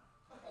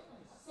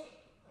 He's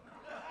sick.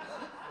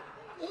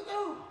 He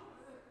do.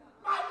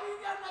 You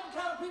never met the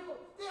kind of people,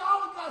 they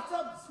always got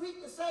something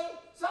sweet to say,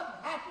 something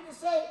happy to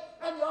say,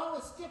 and they're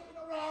always skipping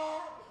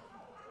around.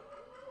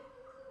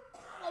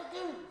 Like,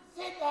 dude,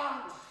 sit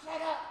down,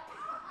 shut up.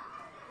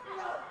 You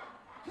know,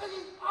 because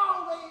he's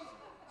always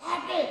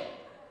happy.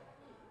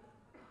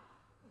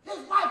 His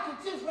wife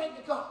could just rent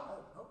the car.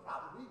 Oh, no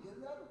problem, we get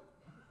another one.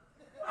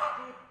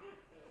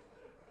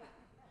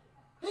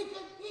 He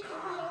could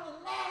be on the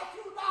last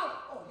 $2.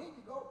 Oh, here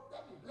you go,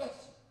 let me bless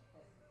you.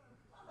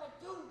 I'm like,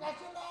 dude, that's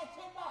your last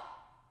 $10.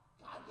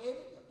 God gave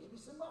it, he'll give me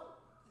some more.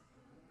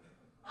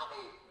 I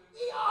mean,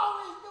 he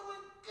always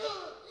doing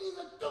good. He's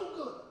a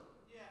do-gooder.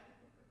 Yeah.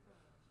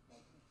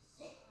 Make me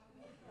sick.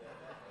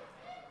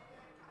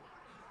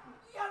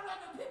 You ever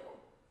met them people?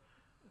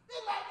 They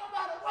like, no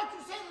matter what you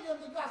say to them,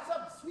 they got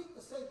something sweet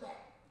to say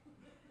back.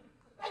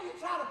 And you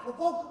try to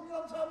provoke them, you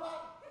know what I'm talking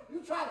about?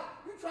 You try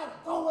to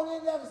throw it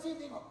in there to see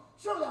if they're going to,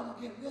 surely I'm going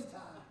to get it this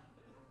time.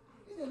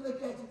 He just look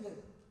at you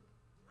this.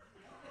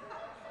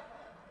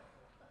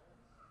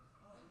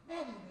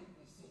 Man, he make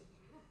me sick.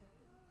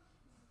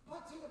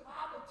 But see, the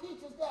Bible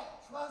teaches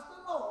that. Trust the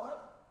Lord.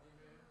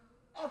 Amen.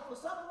 And for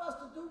some of us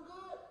to do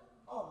good,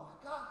 oh my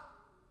God.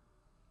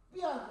 Be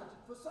honest with you.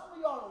 For some of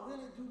y'all to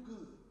really do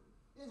good,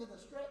 is it a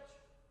stretch?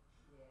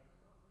 Yeah.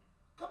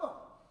 Come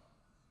on.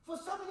 For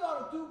some of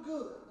y'all to do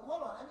good,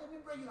 hold on, let me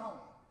bring it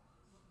home.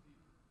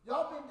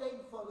 Y'all been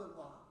dating for a little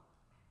while.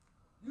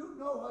 You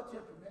know her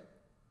temperament,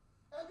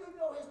 and you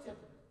know his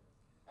temperament.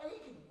 And he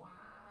can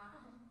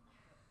whine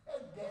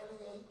and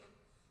bellyache.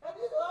 And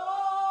you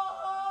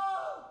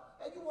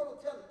and you want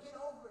to tell her, get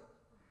over it.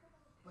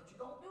 But you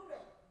don't do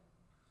that.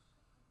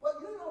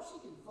 But you know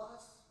she can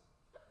fuss.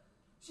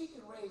 She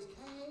can raise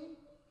Cain.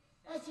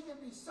 And she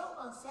can be so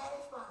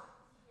unsatisfied.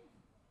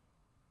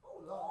 Oh,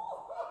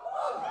 Lord.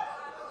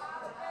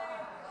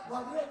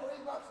 Well, you ain't going to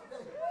eat much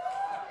today. No,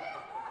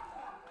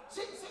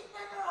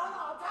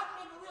 I'm trying to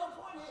make a real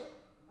point here.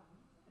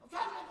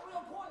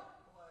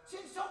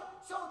 See, so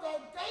that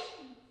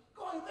dating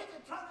going to make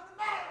it turn into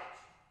marriage.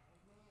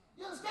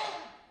 You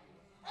understand?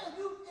 And if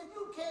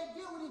you can't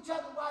deal with each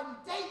other while you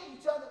dating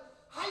each other,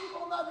 how you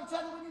gonna love each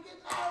other when you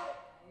get married?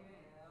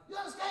 You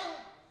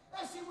understand?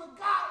 And see what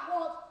God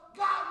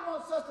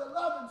wants us to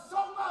love him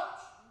so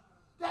much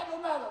that no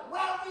matter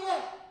where we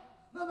at,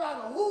 no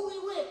matter who we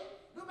with,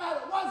 no matter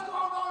what's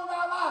going on in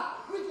our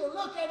life, we can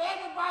look at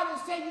everybody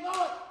and say, you know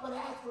what? But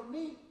as for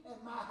me and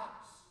my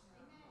house,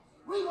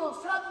 we're going to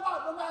serve the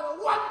Lord no matter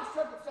what the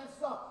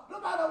circumstances are, no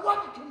matter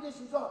what the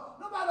conditions are,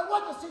 no matter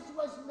what the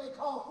situation may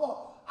call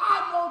for.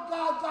 I know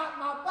God got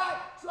my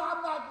back, so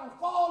I'm not going to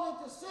fall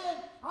into sin.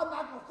 I'm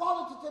not going to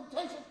fall into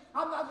temptation.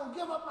 I'm not going to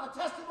give up my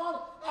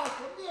testimony. As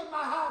for me and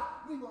my house,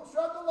 we're going to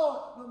serve the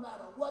Lord no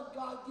matter what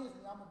God gives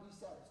me. I'm going to be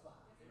satisfied.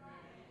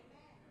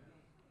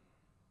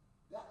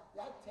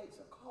 That takes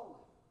a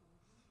calling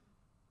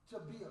to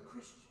be a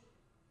Christian.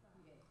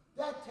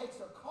 That takes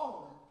a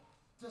calling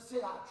to say,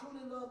 I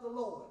truly love the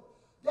Lord.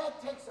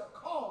 That takes a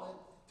calling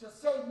to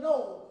say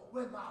no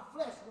when my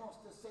flesh wants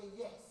to say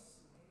yes.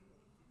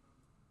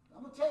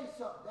 I'm going to tell you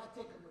something. That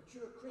takes a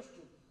mature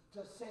Christian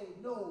to say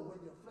no when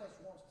your flesh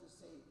wants to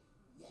say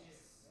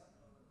yes.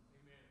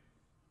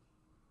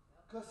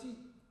 Because see,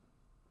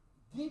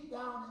 deep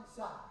down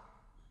inside,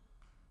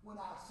 when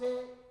I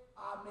said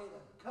I made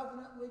a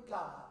covenant with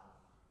God,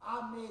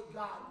 I made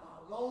God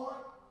my Lord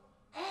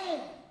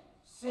and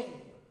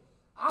Savior.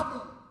 I'm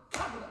in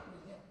covenant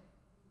with him.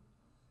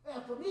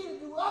 And for me to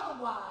do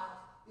otherwise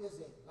is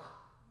a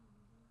lie.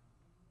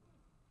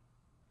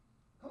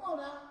 Come on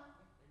now.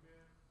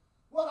 Amen.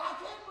 Well, I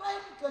can't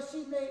blame her because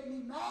she made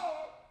me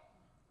mad,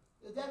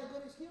 is that a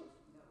good excuse?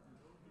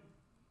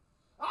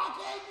 I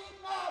can't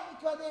be mad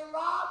because they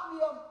robbed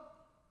me of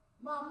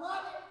my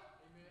money.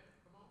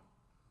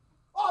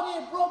 Or they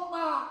broke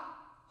my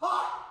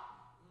heart.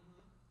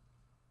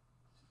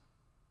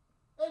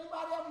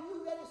 Anybody ever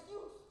use that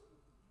excuse?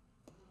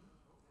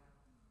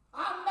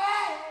 I'm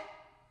mad,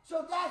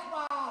 so that's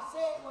why I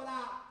said what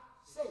I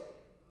said.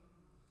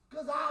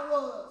 Because I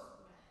was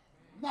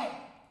mad.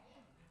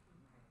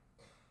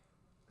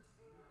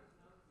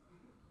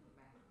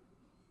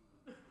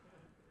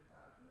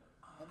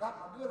 I got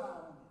my good eye on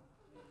me.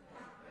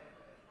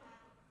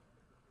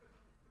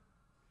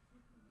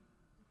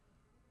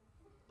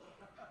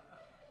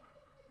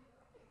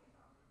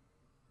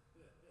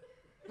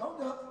 Don't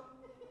duck.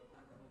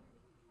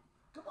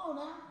 Come on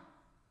now.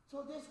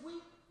 So this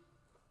week,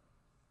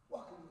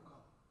 what can you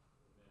call?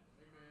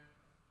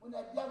 When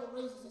that devil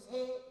raises his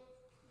head,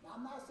 now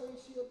I'm not saying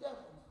she a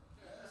devil now.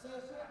 I ain't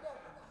saying she a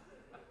devil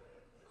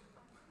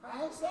now.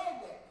 I ain't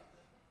said that.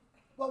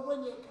 But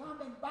when they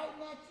come and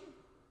biting at you,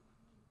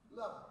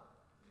 love them.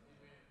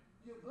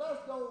 You bless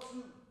those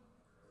who,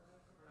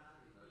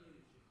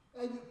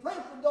 and you pray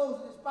for those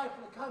who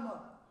despitefully come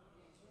up.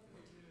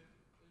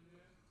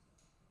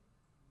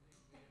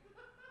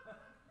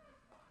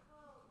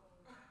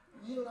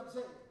 You hear what I'm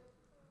saying?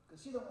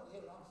 Because she don't want to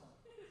hear what I'm saying.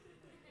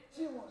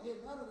 She don't want to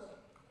hear none of that.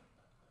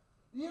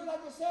 You hear what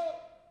I just said?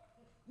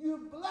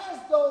 You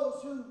bless those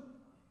who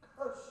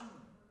curse you.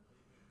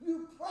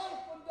 You pray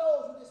for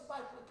those who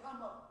despitefully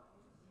come up.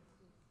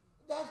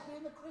 That's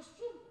being a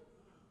Christian.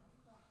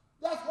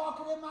 That's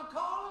walking in my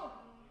calling.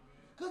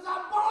 Because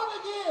I'm born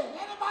again.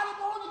 Anybody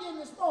born again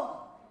this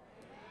morning?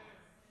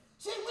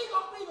 See, we're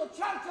going to be the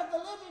church of the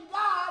living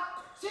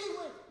God. See,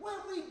 when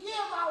we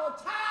give our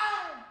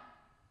time,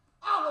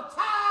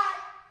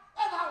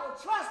 and our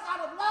trust out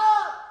of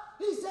love,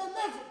 he said,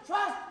 listen,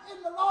 trust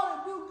in the Lord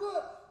and do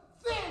good.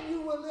 Then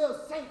you will live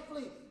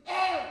safely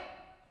and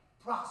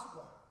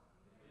prosper.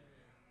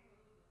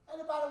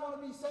 Anybody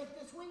want to be safe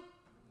this week?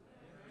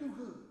 Do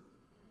good.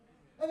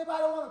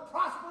 Anybody want to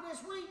prosper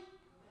this week?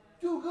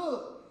 Do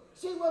good.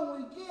 See, when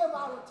we give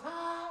our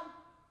time,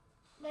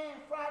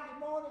 man, Friday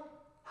morning,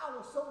 I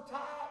was so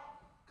tired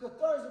because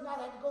Thursday night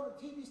I had to go to the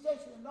TV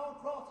station in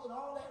Norcross in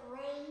all that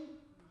rain.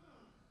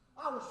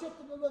 I was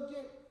shifting a little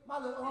bit. My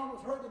little arm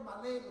was hurting, my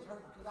leg was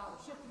hurting because I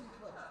was shifting the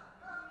clutch.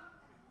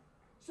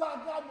 So I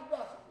got in the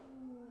best.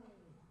 Ooh.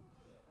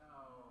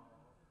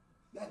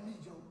 That's me,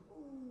 Joe.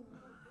 Ooh.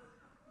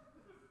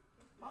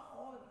 My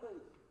arm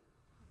hurt.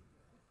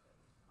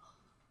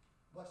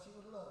 But she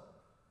was loved.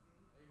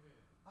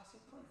 I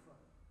said, pray for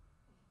me.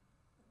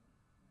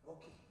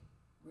 Okay.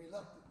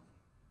 Reluctantly.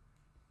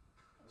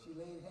 She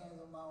laid hands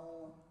on my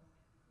arm.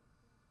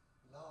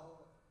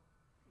 Lord,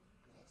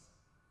 bless her.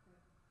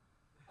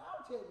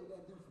 I'll tell you what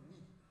that do for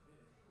me.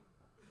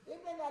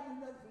 It may not do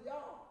nothing for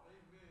y'all.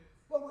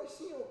 But when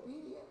she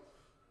obedient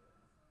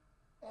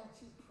and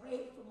she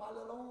prayed for my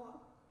little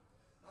arm,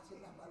 I said,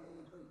 now my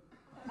leg hurt.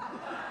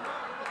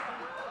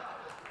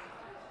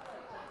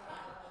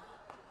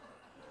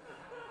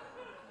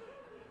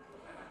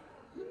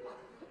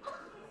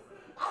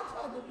 I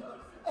tried to,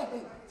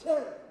 hey,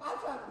 Terry, I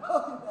tried to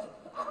hug him back.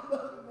 I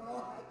hugged him all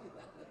right.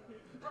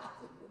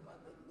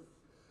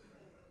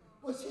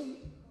 But see,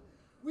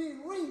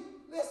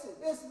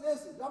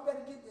 listen, y'all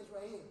better get this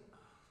right here.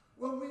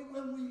 When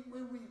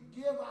we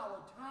give our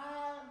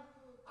time,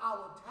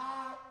 our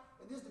tithe,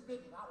 and this is the big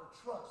one, our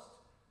trust.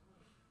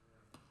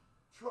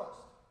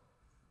 Trust.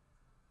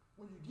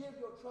 When you give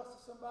your trust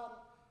to somebody,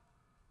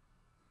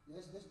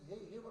 listen,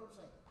 hear what I'm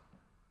saying.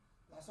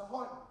 That's a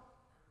hard one.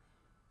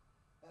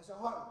 That's a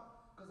hard one.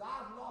 Because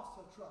I've lost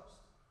her trust.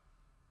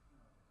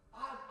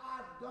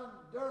 I've done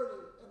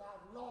dirty and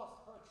I've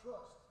lost her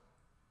trust.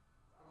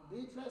 I'm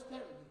being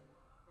transparent here.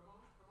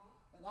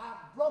 And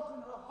I've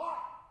broken her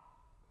heart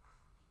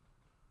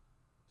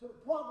to the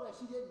point where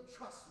she didn't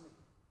trust me.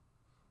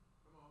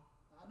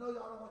 I know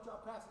y'all don't want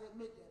y'all pastor to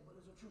admit that, but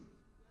it's the truth.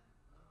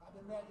 I've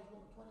been married to this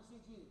woman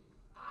 26 years.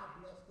 I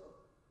blessed her.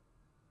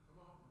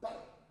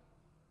 Bam.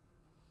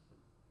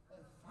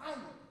 And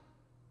finally,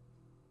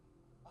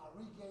 I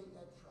regained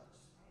that trust.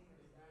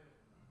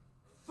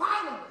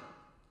 Finally.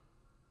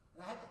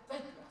 And I had to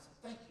thank her. I said,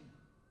 thank you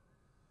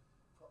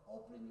for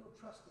opening your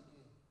trust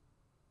again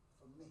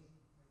for me.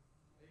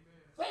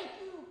 Amen. Thank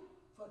you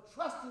for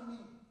trusting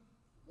me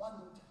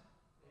one more time.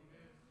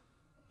 Amen.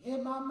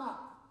 Hear my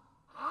mouth.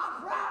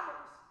 I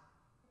promise.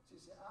 She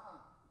said,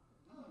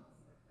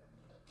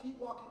 keep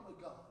walking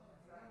with God.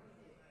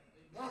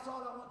 That's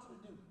all I want you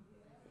to do.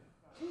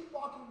 Keep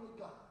walking with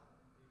God.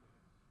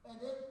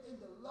 And then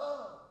the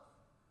love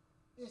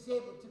is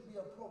able to be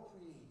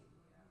appropriated.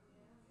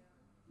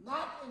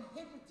 Not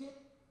inhibited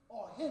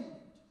or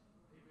hindered.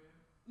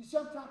 You see,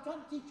 I'm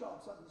trying to teach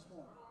y'all something this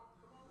morning.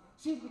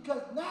 See,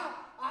 because now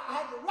I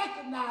had to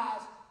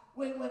recognize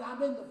when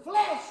I'm in the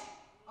flesh,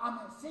 I'm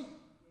in sin.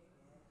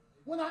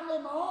 When I'm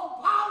in my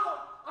own power,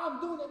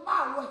 I'm doing it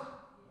my way.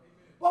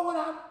 But when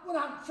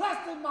I'm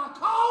trusting my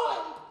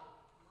calling,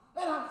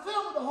 and I'm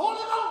filled with the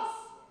Holy Ghost,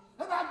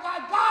 and I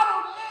got God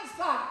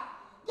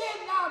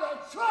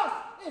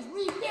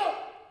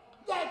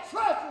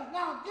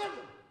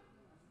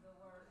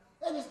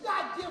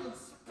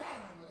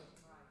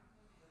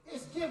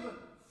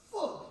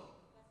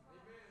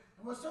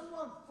And when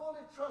someone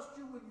fully trusts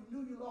you when you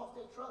knew you lost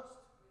their trust,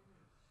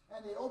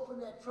 and they open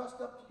that trust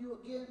up to you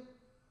again,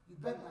 you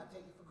better not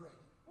take it for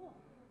granted.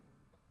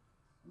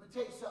 Let me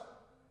tell you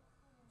something.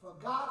 For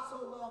God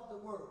so loved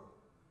the world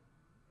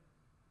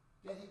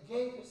that he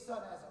gave his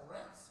son as a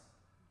ransom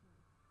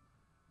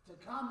to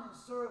come and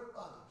serve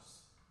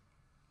others.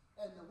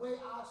 And the way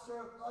I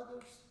serve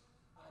others,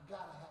 I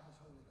gotta have his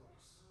Holy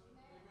Ghost.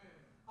 Amen.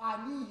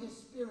 I need his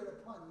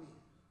spirit upon me.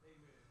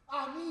 Amen.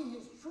 I need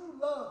his true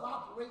love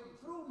operating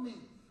through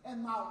me, and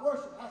my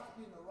worship has to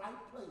be in the right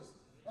place.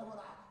 And when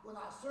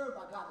I serve,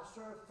 I gotta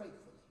serve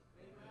faithfully.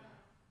 Amen.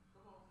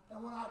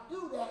 And when I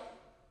do that,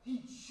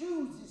 he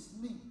chooses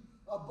me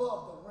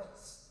above the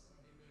rest.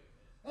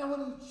 Amen. And when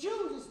he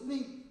chooses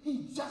me,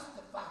 he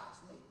justifies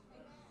me.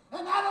 Amen.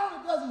 And not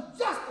only does he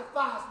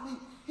justifies me,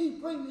 he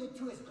brings me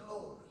into his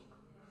glory.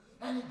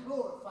 And he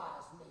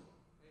glorifies me.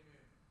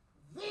 Amen.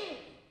 Then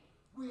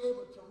we're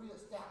able to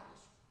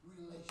reestablish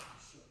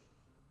relationship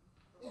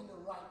in the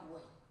right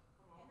way.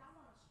 And I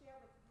want to share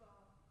with you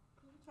all.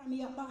 Can you turn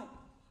me up, Mike?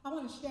 I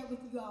want to share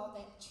with you all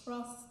that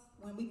trust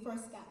when we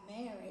first got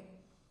married.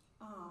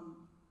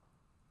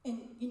 And,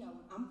 you know,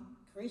 I'm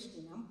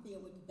Christian. I'm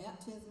filled with the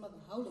baptism of the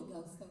Holy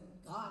Ghost. So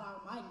God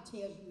Almighty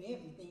tells you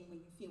everything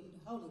when you're filled with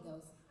the Holy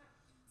Ghost.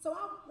 So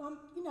I'm,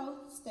 you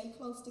know, stay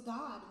close to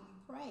God and you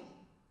pray.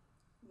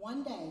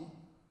 One day,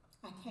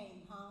 I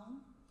came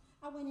home.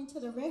 I went into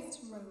the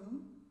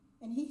restroom,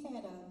 and he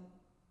had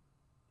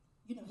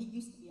he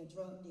used to be a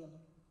drug dealer.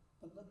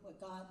 But look what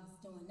God is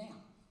doing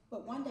now.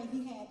 But one day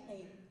he had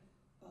I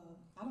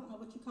don't know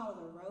what you call it,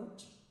 a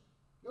roach.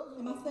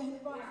 Am I saying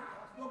it right?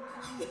 He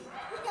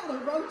got a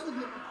roach in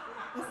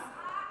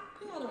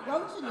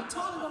the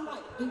toilet. I'm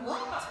like, do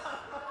what?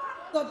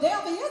 The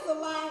devil is a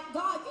lie.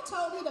 God, you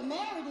told me to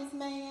marry this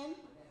man.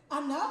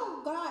 I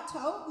know God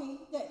told me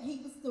that he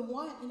was the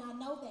one, and I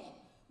know that.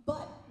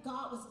 But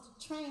God was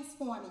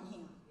transforming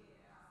him.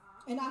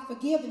 And I've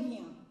forgiven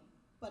him.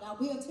 But I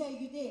will tell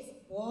you this,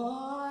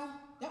 boy,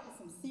 that was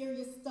some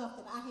serious stuff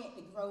that I had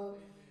to grow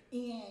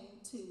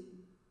into,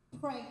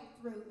 pray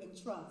through, and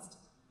trust.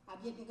 I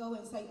didn't go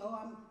and say, oh,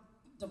 I'm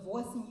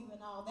divorcing you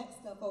and all that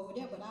stuff over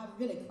there, but I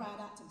really cried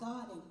out to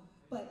God,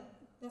 but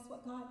that's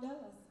what God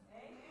does.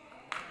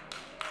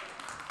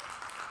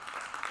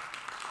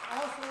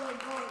 Also,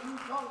 you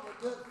call it a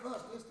good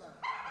first this time.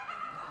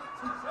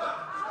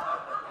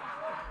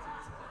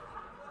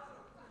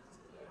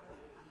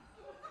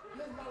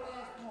 Here's my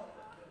last point.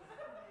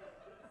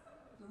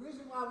 The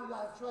reason why we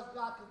got to trust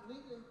God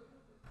completely,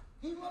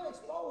 he will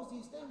expose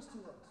these things to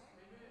us.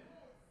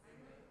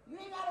 You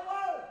ain't got to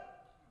worry.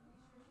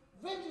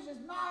 Vengeance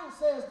is mine,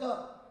 says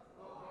God.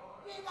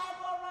 You ain't got to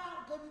go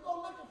around because you're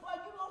going to look for it,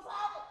 you're going to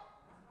find it.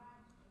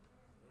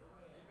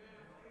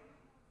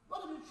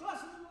 But if you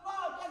trust in the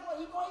Lord, guess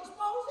what? He's going to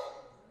expose it.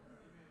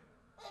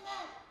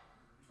 Amen.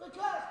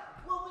 Because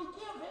when we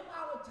give him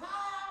our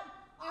time,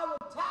 our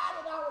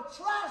tithe, and our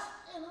trust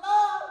and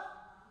love,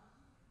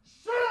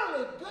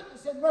 surely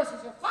goodness and mercy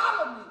shall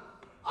follow me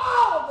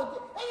all the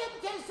day. And let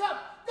me tell you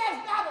something.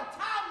 There's not a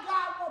time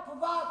God won't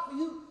provide for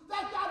you.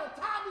 There's not a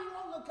time he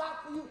won't look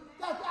out for you.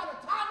 There's not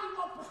a time he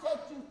won't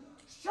protect you.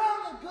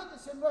 Surely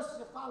goodness and mercy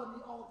shall follow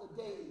me all the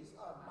days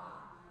of my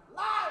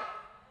life.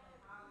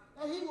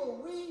 And he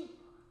will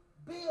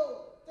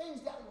rebuild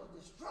things that were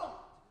destroyed.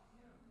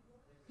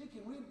 He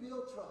can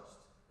rebuild trust.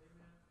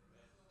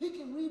 He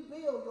can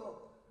rebuild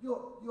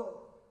your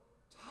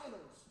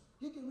titles.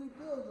 He can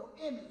rebuild your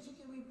image. He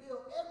can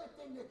rebuild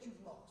everything that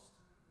you've lost.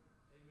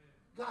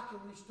 God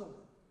can restore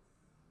it.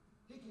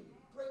 He can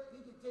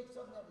take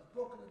something that was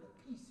broken into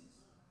pieces,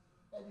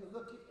 and you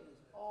look at it, and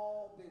it's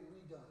all been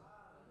redone.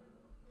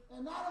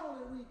 And not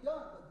only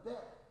redone, but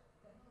better.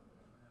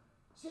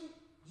 See,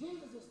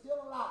 Jesus is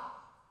still alive.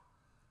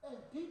 And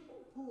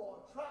people who are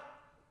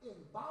trapped in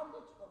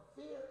bondage of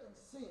fear and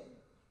sin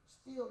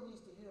still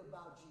needs to hear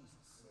about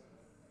Jesus.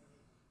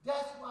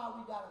 That's why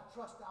we got to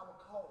trust our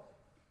calling.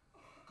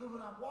 Because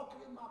when I'm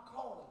walking in my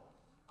calling,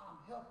 I'm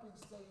helping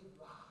save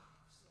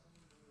lives.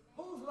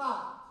 Whose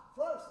lives?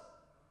 First,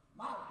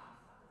 my life.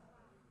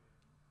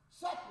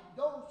 Second,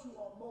 those who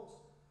are most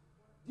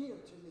dear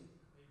to me.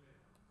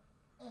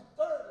 And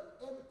thirdly,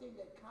 everything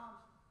that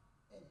comes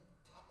in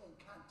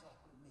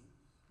contact with me.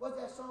 What's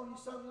that song you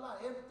sung a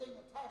lot? Everything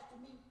attached to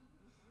me.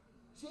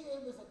 See,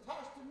 if it's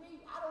attached to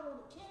me, I don't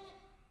want to kill it.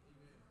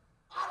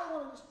 I don't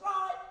want to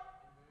destroy it.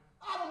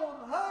 I don't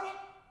want to hurt it.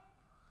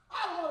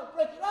 I don't want to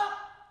break it up.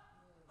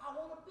 I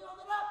want to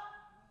build it up.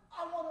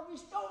 I want to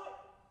restore it.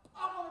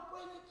 I want to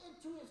bring it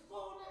into its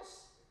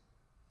fullness.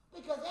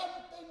 Because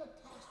everything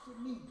attached to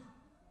me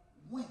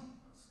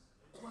wins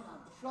when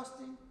I'm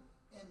trusting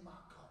in my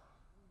call.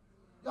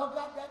 Y'all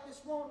got that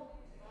this morning?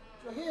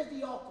 So here's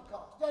the altar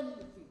call. Stand in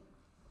your feet.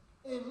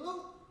 In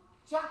Luke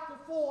chapter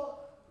 4,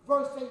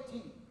 verse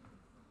 18.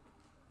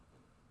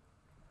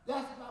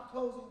 That's my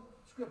closing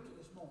scripture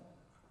this morning.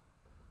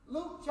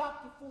 Luke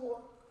chapter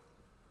 4.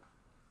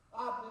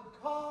 I've been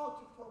called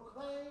to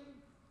proclaim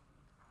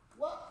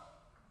what?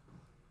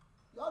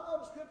 Y'all know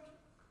the scripture?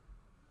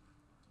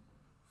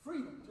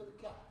 Freedom to the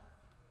captive.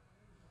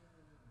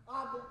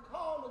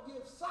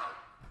 sight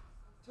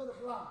to the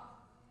blind.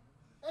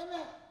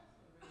 Amen.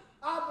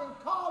 I've been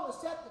called to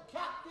set the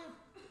captive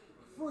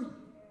free.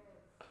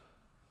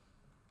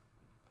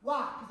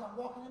 Why? Because I'm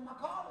walking in my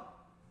calling.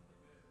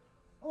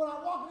 When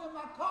I'm walking in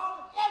my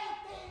calling,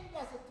 everything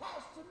that's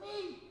attached to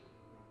me